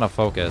ton of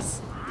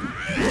focus.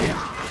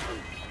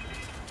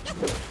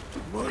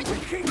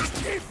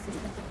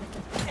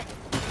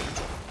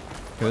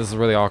 Okay, this is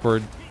really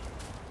awkward.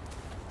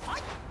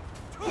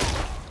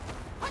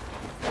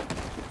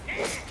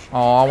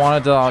 Oh, I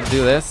wanted to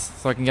do this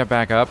so I can get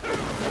back up.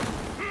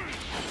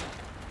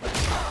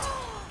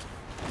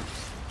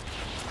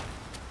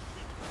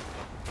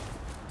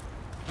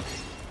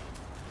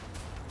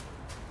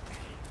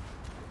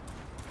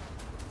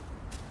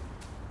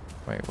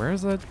 Wait, where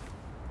is it?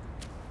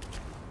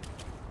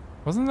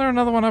 Wasn't there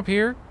another one up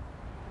here?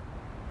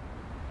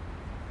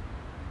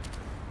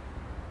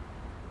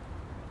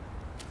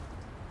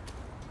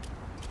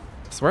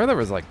 I swear there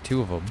was like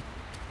 2 of them.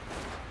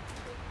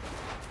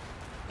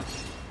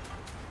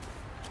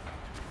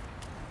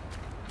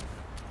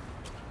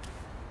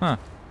 Huh.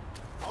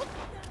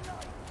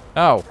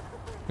 Oh.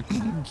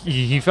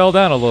 He fell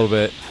down a little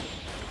bit.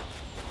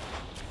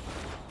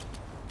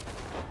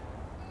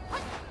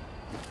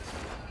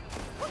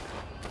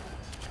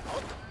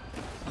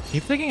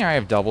 Keep thinking I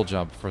have double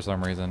jump for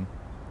some reason.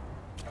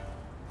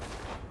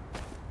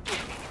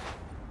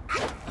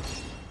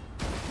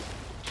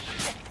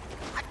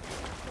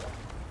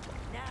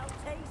 Now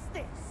taste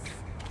this.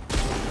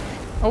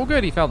 Oh,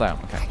 good, he fell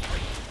down. Okay.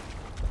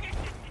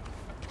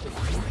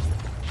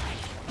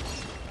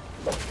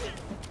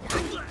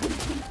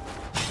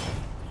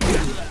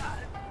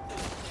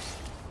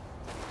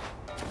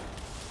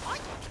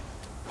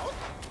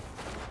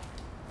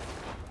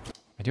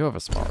 I do have a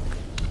spark.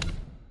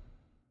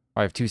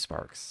 I have 2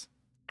 sparks.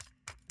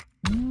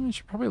 I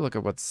should probably look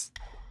at what's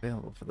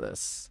available for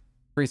this.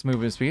 Increase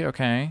movement speed,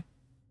 okay.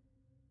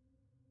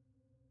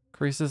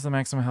 Increases the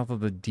maximum health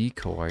of the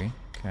decoy,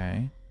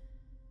 okay.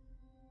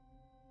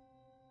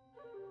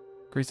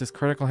 Increases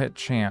critical hit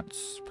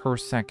chance per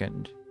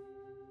second.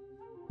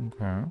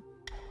 Okay.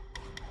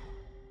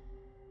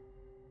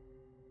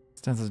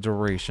 Extends the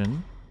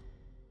duration.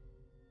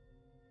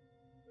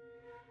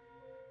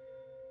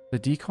 The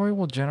decoy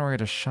will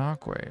generate a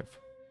shockwave.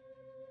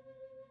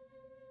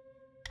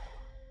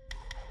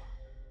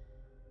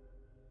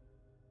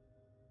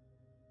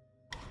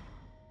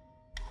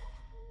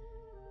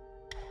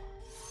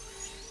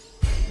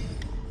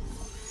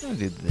 I'm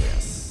gonna do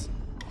this.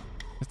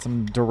 Get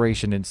some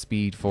duration and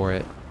speed for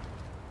it.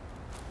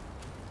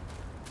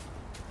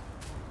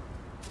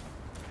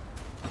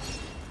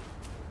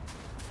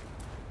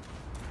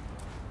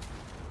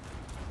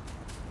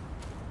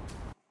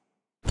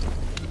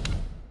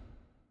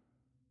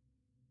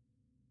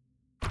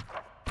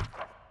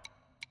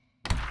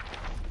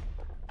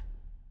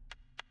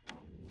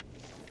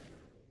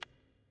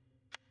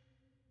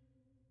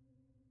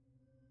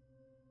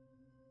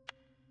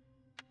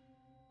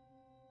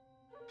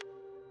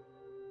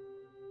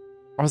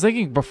 I was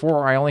thinking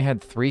before I only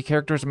had 3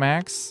 characters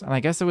max, and I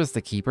guess it was the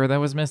Keeper that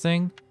was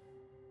missing.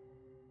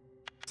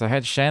 So I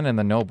had Shen and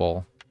the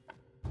Noble.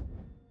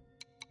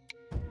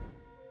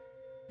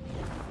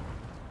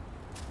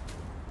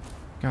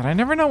 God, I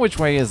never know which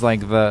way is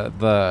like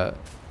the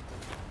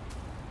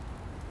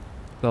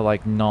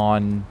like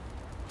non-correct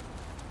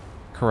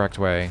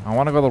way. I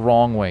want to go the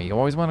wrong way. You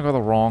always want to go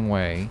the wrong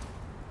way.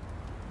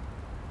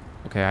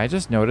 Okay, I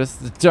just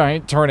noticed the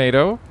giant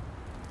tornado.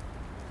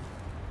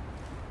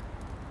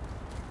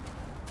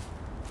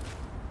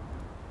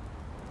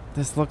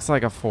 This looks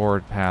like a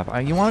forward path.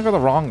 You want to go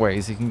the wrong way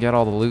so you can get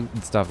all the loot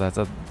and stuff that's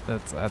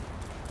at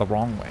the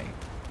wrong way.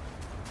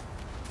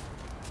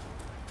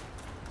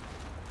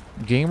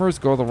 Gamers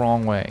go the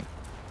wrong way.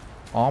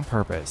 On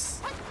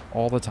purpose.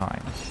 All the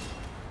time.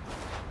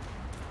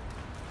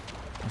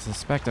 I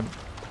suspect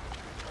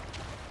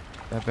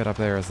that bit up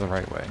there is the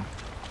right way.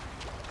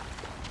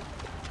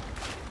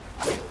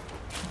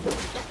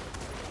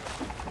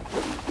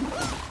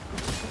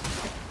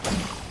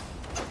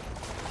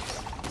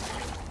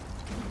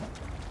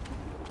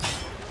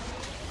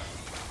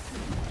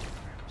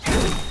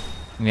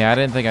 Yeah, I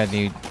didn't think I'd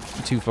need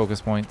 2 focus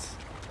points.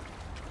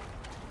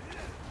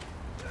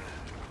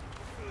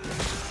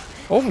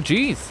 Oh,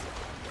 jeez.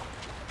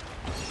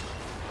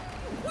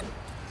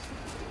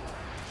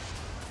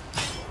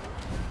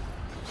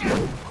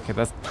 Okay,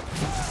 that's...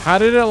 How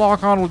did it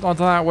lock on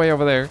onto that way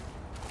over there?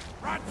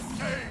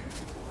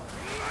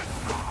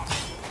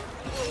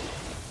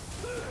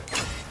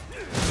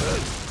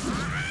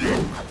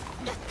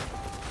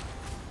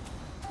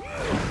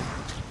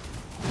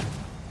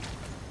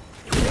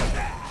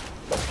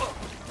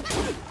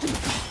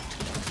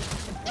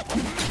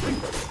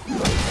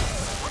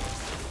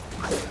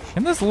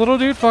 Can this little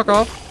dude fuck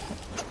off?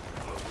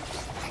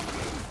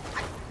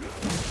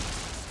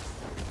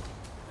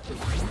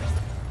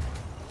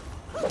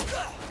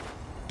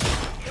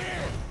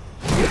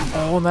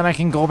 Oh, and then I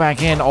can go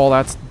back in. Oh,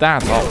 that's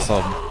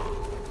awesome.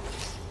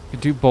 Could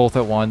do both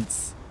at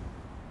once.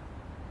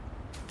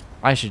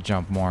 I should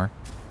jump more.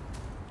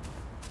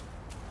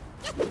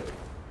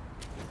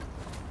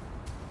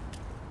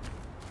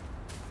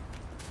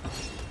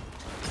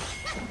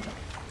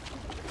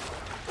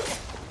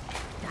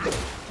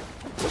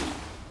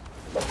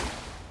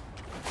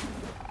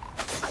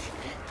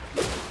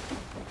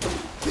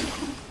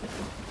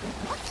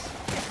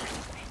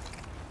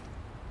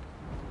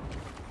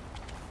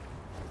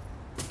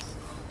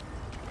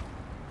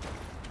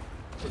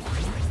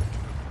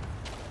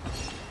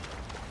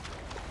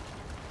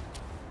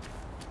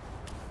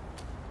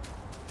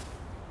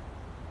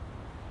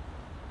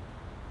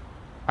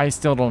 I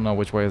still don't know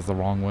which way is the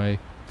wrong way.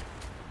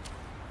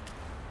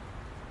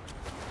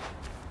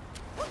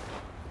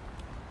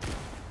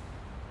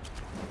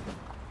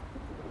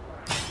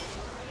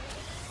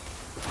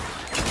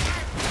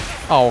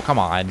 Oh, come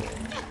on.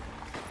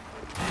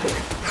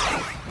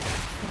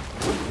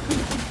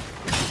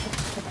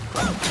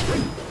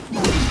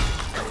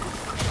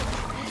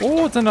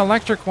 Oh, it's an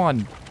electric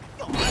one.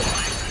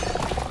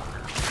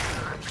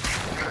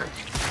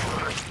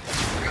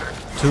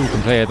 Two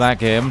can play at that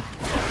game.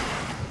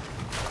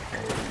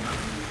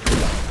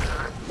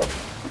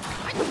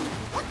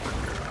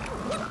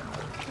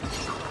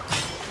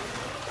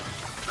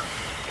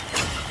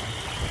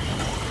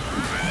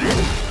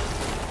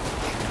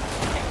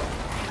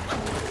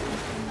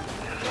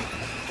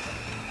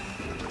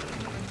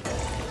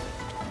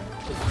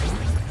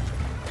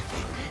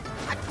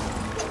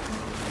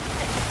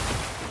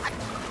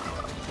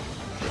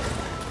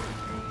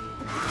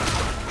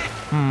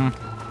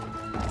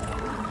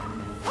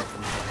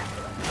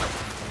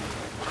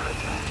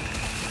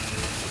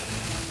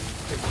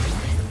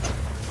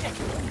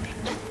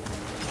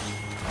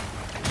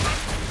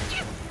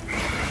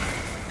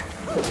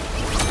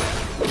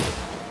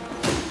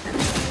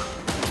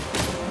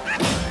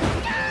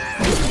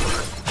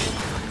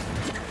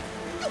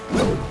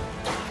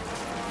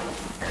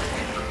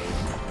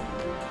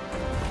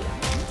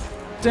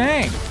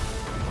 Dang!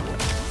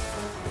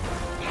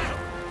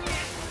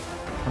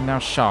 I'm now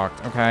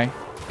shocked. Okay.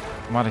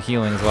 I'm out of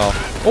healing as well.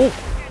 Oh!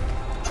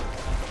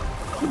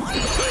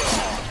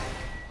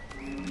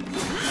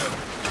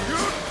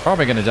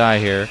 Probably gonna die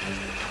here.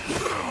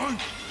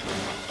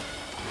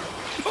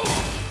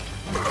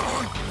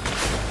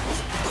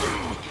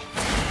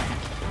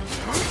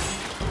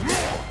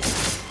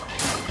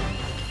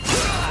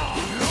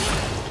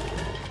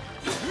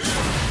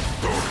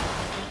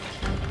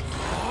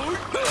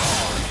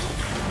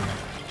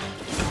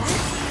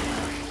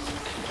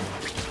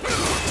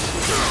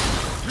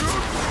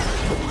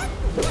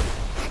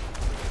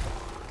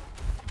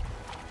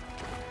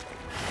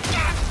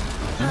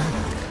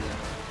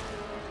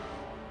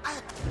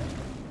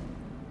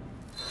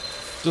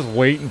 Just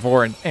waiting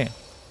for an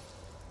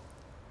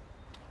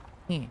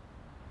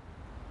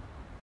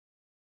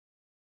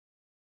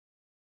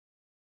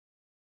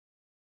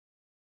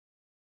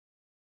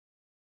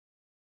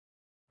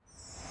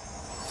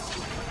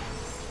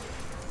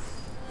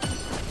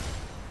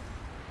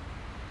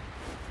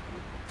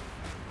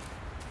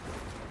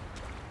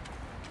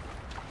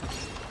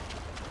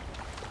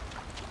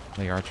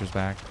The archer's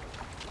back.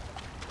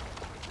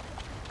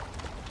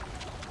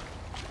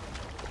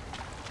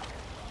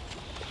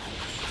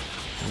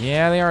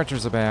 Yeah, the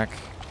archers are back.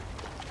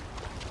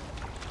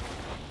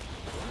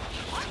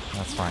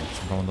 That's fine.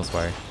 I'm going this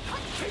way.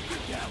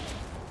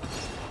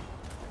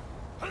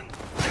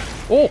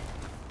 Oh!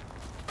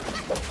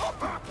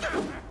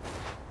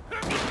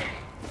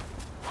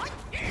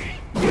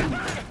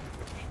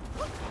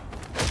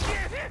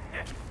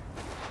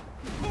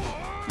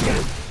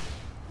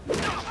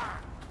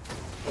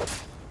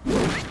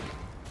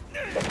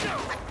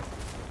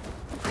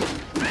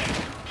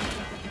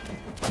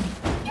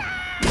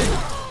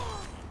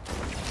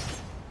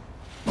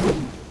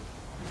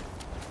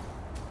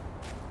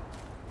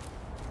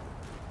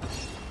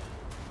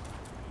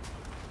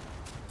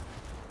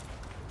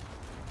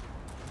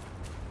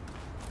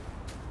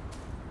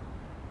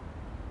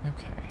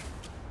 Okay.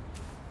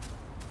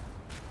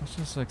 Let's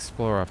just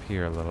explore up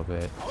here a little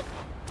bit.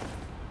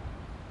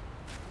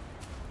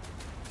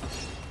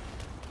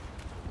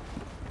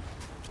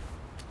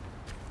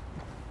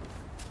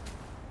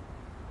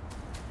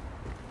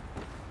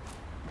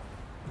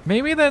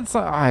 Maybe that's...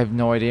 I have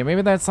no idea.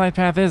 Maybe that side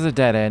path is a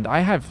dead end.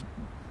 I have...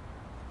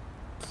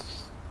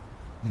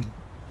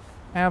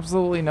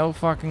 absolutely no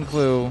fucking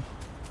clue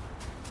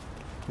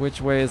which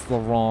way is the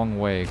wrong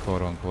way,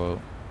 quote unquote.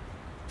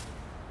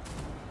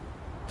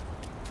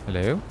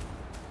 Hello?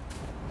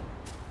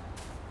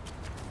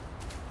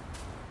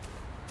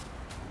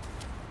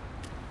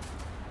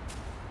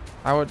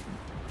 I would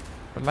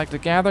like to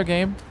gather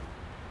game.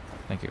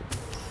 Thank you.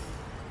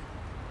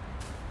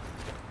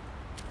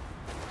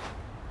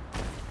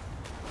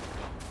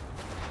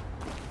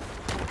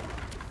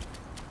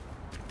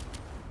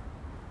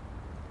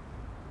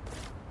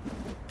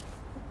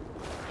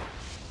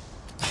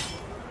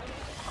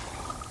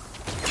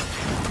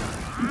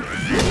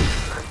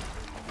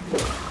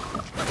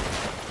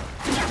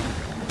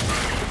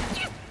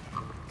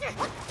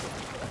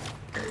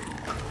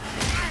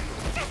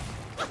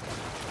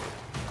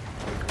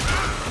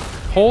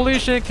 Holy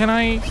shit, can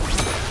I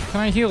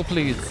heal,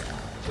 please?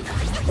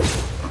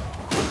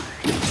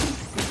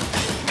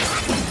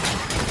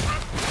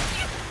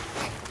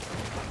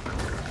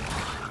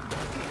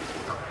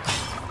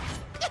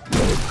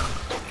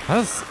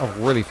 That's a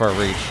really far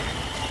reach.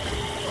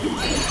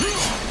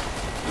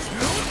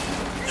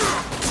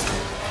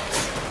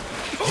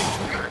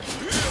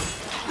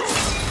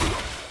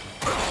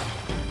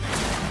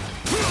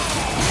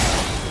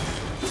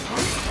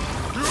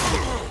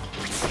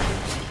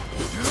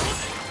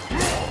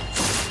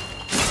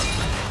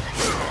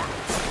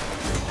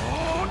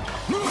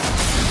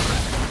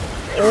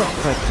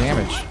 Oh, that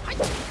damage.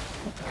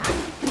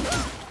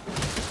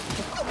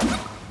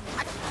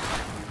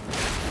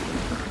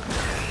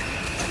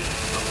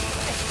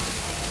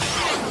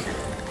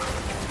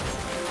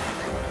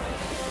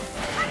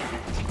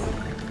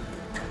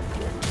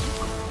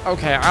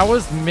 Okay, I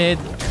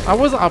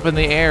was up in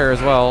the air as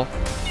well.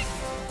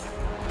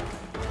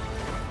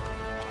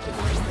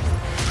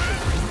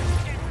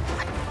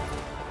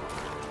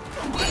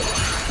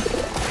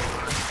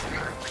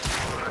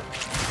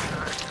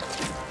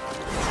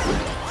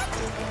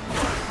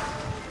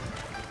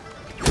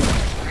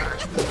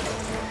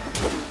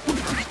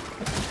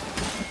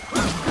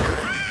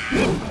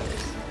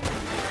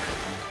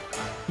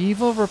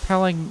 Evil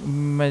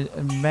repelling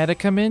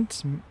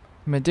medicament?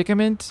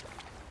 Medicament?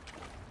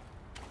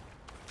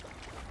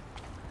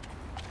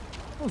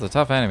 That was a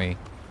tough enemy.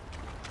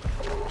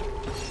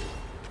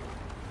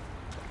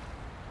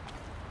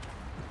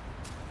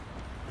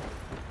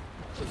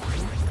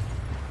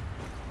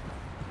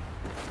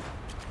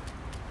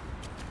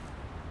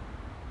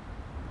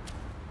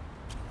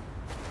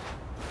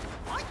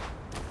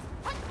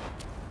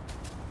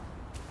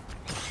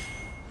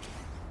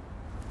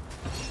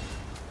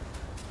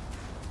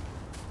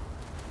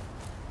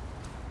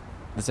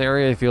 This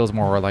area feels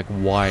more like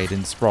wide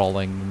and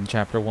sprawling than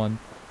chapter 1.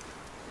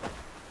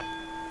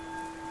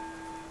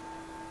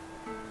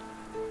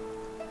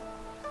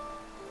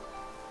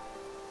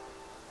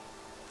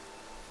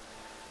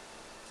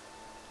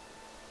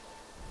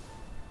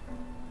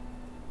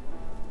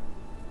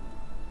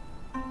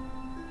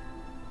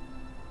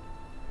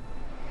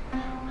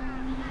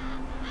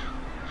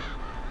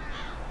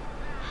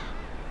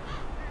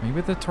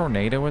 Maybe the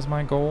tornado was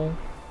my goal?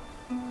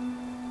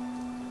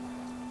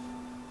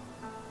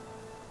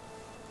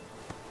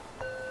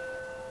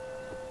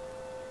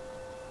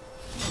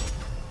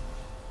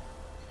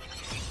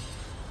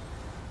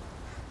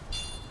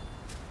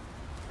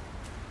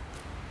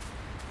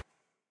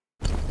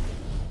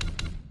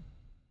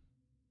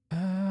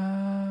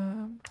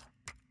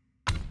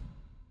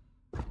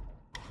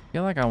 I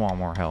feel like I want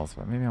more health,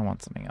 but maybe I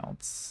want something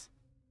else.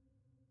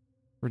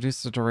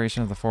 Reduce the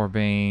duration of the 4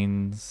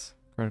 banes.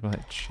 Critical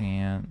hit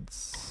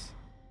chance.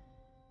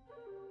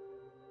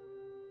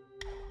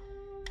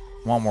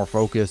 Want more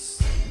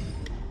focus.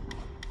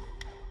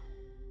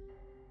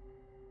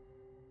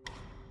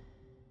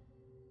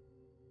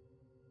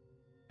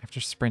 After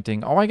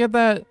sprinting. Oh, I get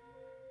that.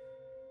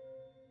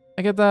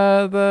 I get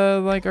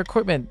the like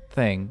equipment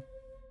thing.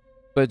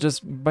 But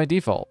just by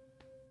default.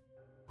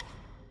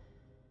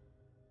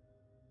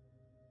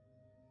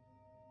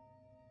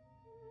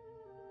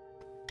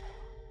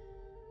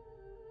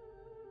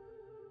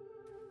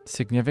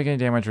 Significant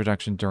damage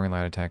reduction during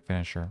light attack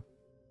finisher.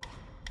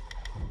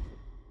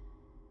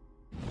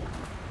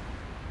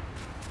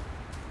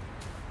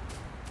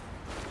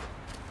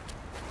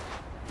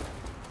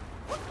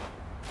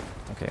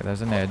 Okay,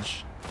 there's an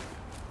edge.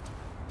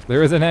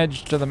 There is an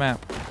edge to the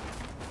map.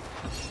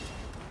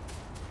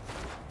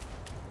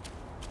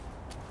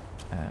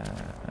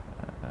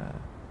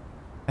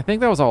 I think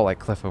that was all like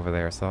cliff over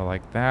there, so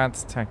like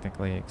that's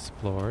technically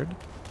explored.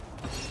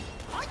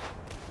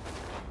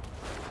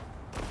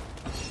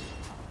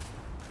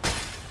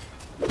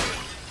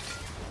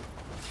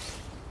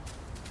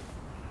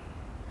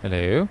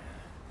 Hello?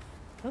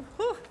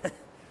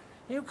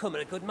 You come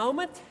at a good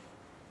moment.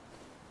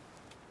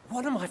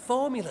 One of my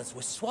formulas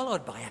was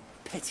swallowed by a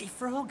petty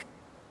frog.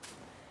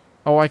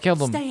 Oh, I killed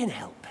him. Stay and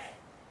help.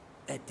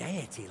 A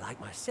deity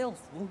like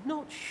myself will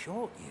not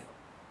short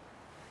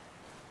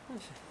you.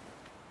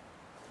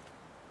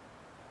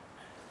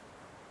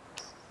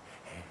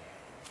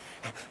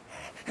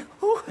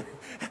 Oh,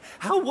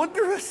 how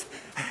wondrous!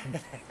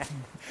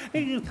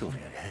 You come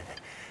here.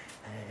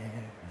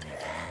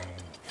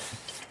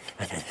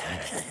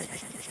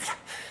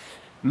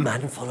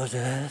 Man follows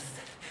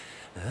earth,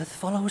 earth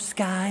follows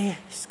sky,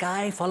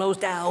 sky follows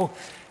Tao,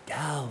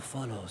 Tao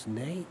follows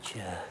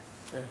nature.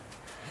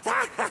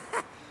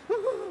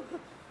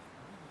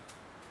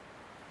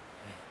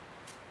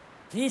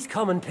 These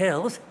common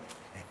pills,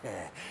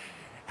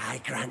 I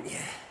grant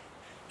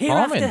you.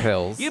 Common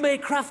pills? You may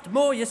craft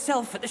more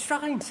yourself at the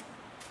shrines.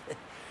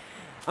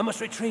 I must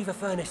retrieve a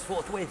furnace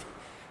forthwith.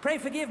 Pray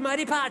forgive my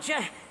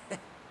departure.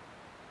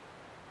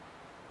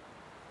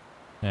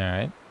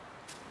 Alright.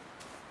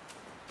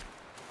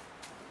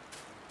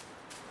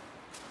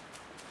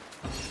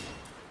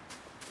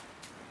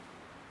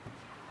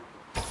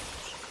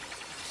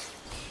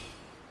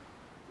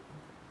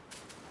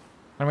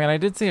 I mean, I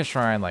did see a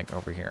shrine like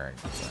over here,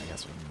 so I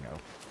guess we can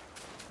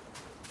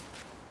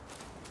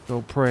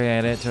go pray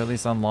at it to at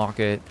least unlock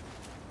it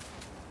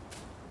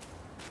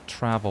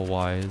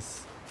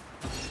travel-wise.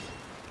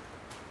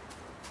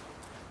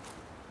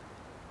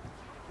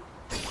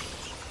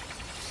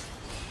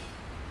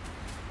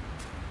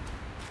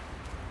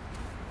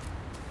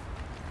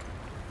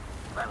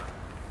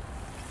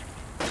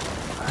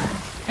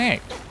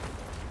 Hey!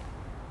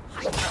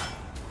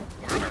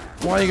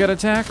 Why you gotta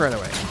attack right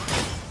away?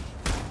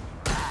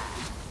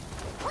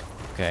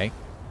 Okay.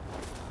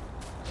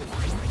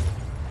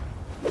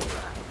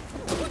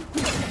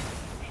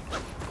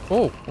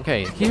 Oh,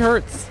 okay. He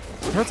hurts.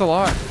 He hurts a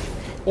lot.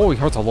 Oh, he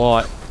hurts a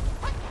lot.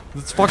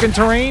 This fucking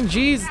terrain,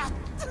 jeez.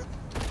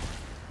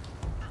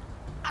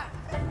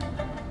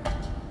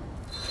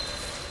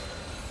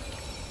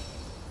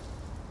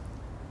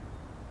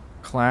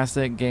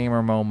 Classic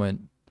gamer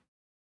moment.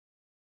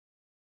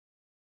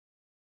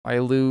 I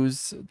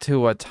lose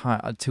to a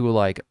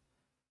like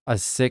a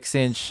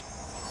 6-inch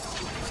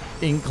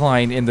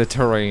incline in the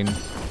terrain.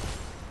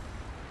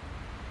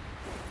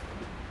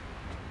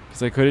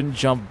 Because I couldn't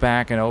jump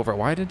back and over it.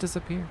 Why did it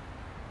disappear?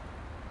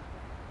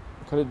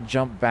 I couldn't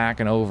jump back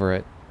and over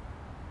it.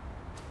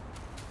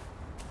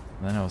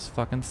 And then I was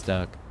fucking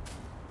stuck.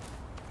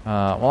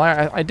 Well,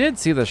 I did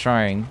see the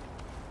shrine.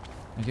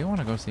 I do want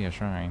to go see a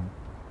shrine.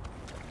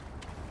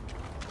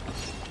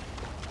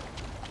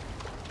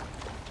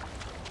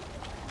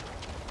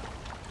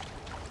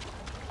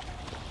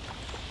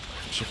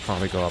 Should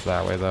probably go up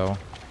that way though.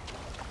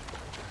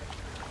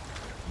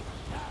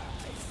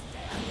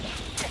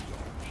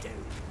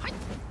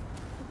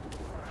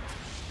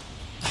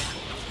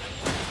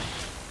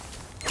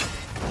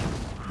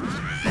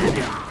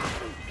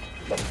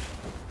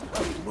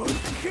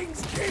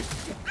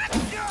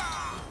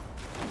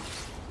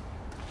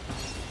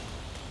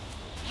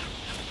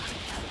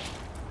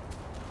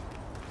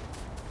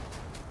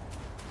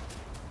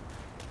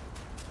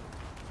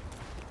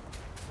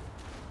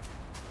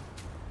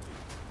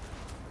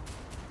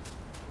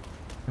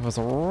 It was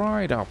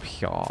right up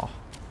here.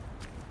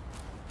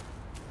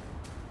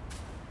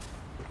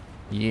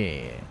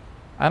 Yeah.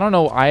 I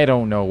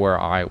don't know where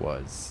I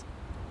was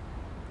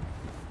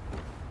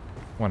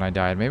when I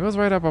died. Maybe it was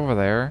right up over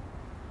there.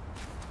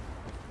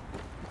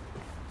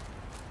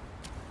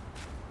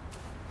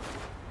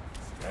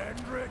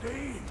 Stand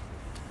ready.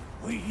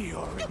 We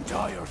are in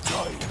dire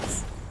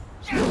times.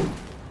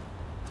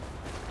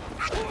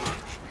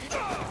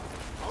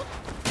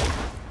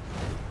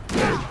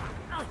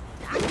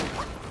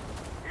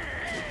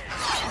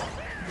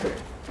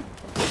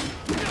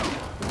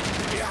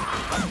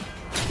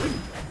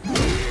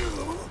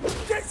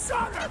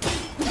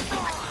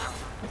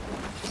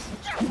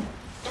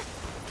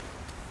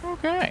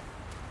 Okay.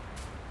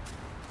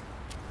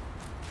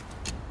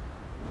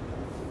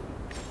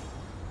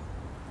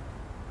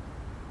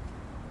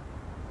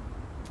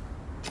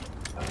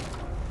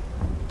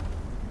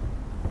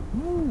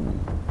 Ooh.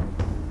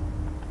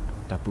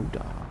 Da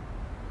Buddha.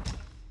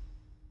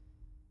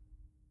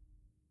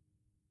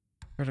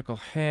 Critical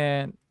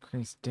hit,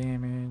 increased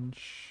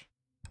damage.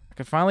 I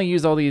can finally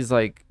use all these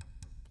like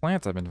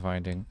plants I've been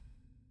finding.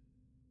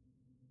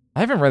 I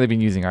haven't really been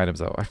using items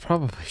though. I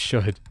probably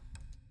should.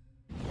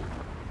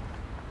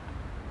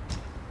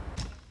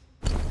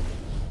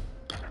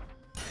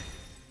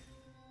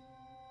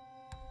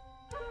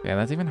 Yeah,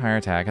 that's even higher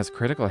attack. Has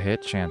critical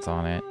hit chance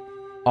on it.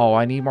 Oh,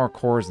 I need more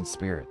cores and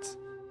spirits.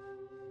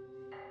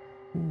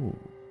 Ooh.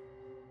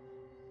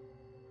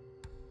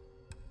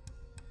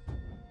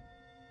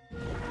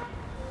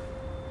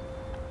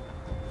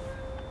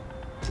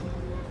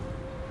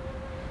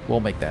 We'll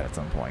make that at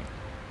some point.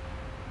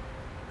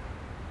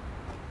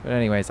 But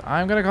anyways,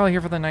 I'm gonna call it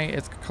here for the night.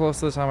 It's close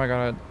to the time I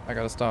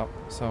gotta stop.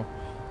 So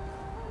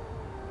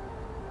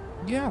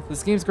yeah,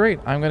 this game's great.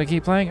 I'm gonna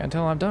keep playing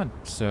until I'm done.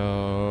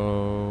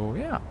 So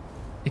yeah,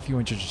 if you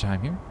enjoyed your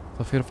time here,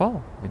 feel free to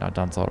follow if you're not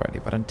done so already.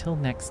 But until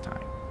next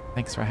time,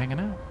 thanks for hanging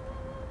out.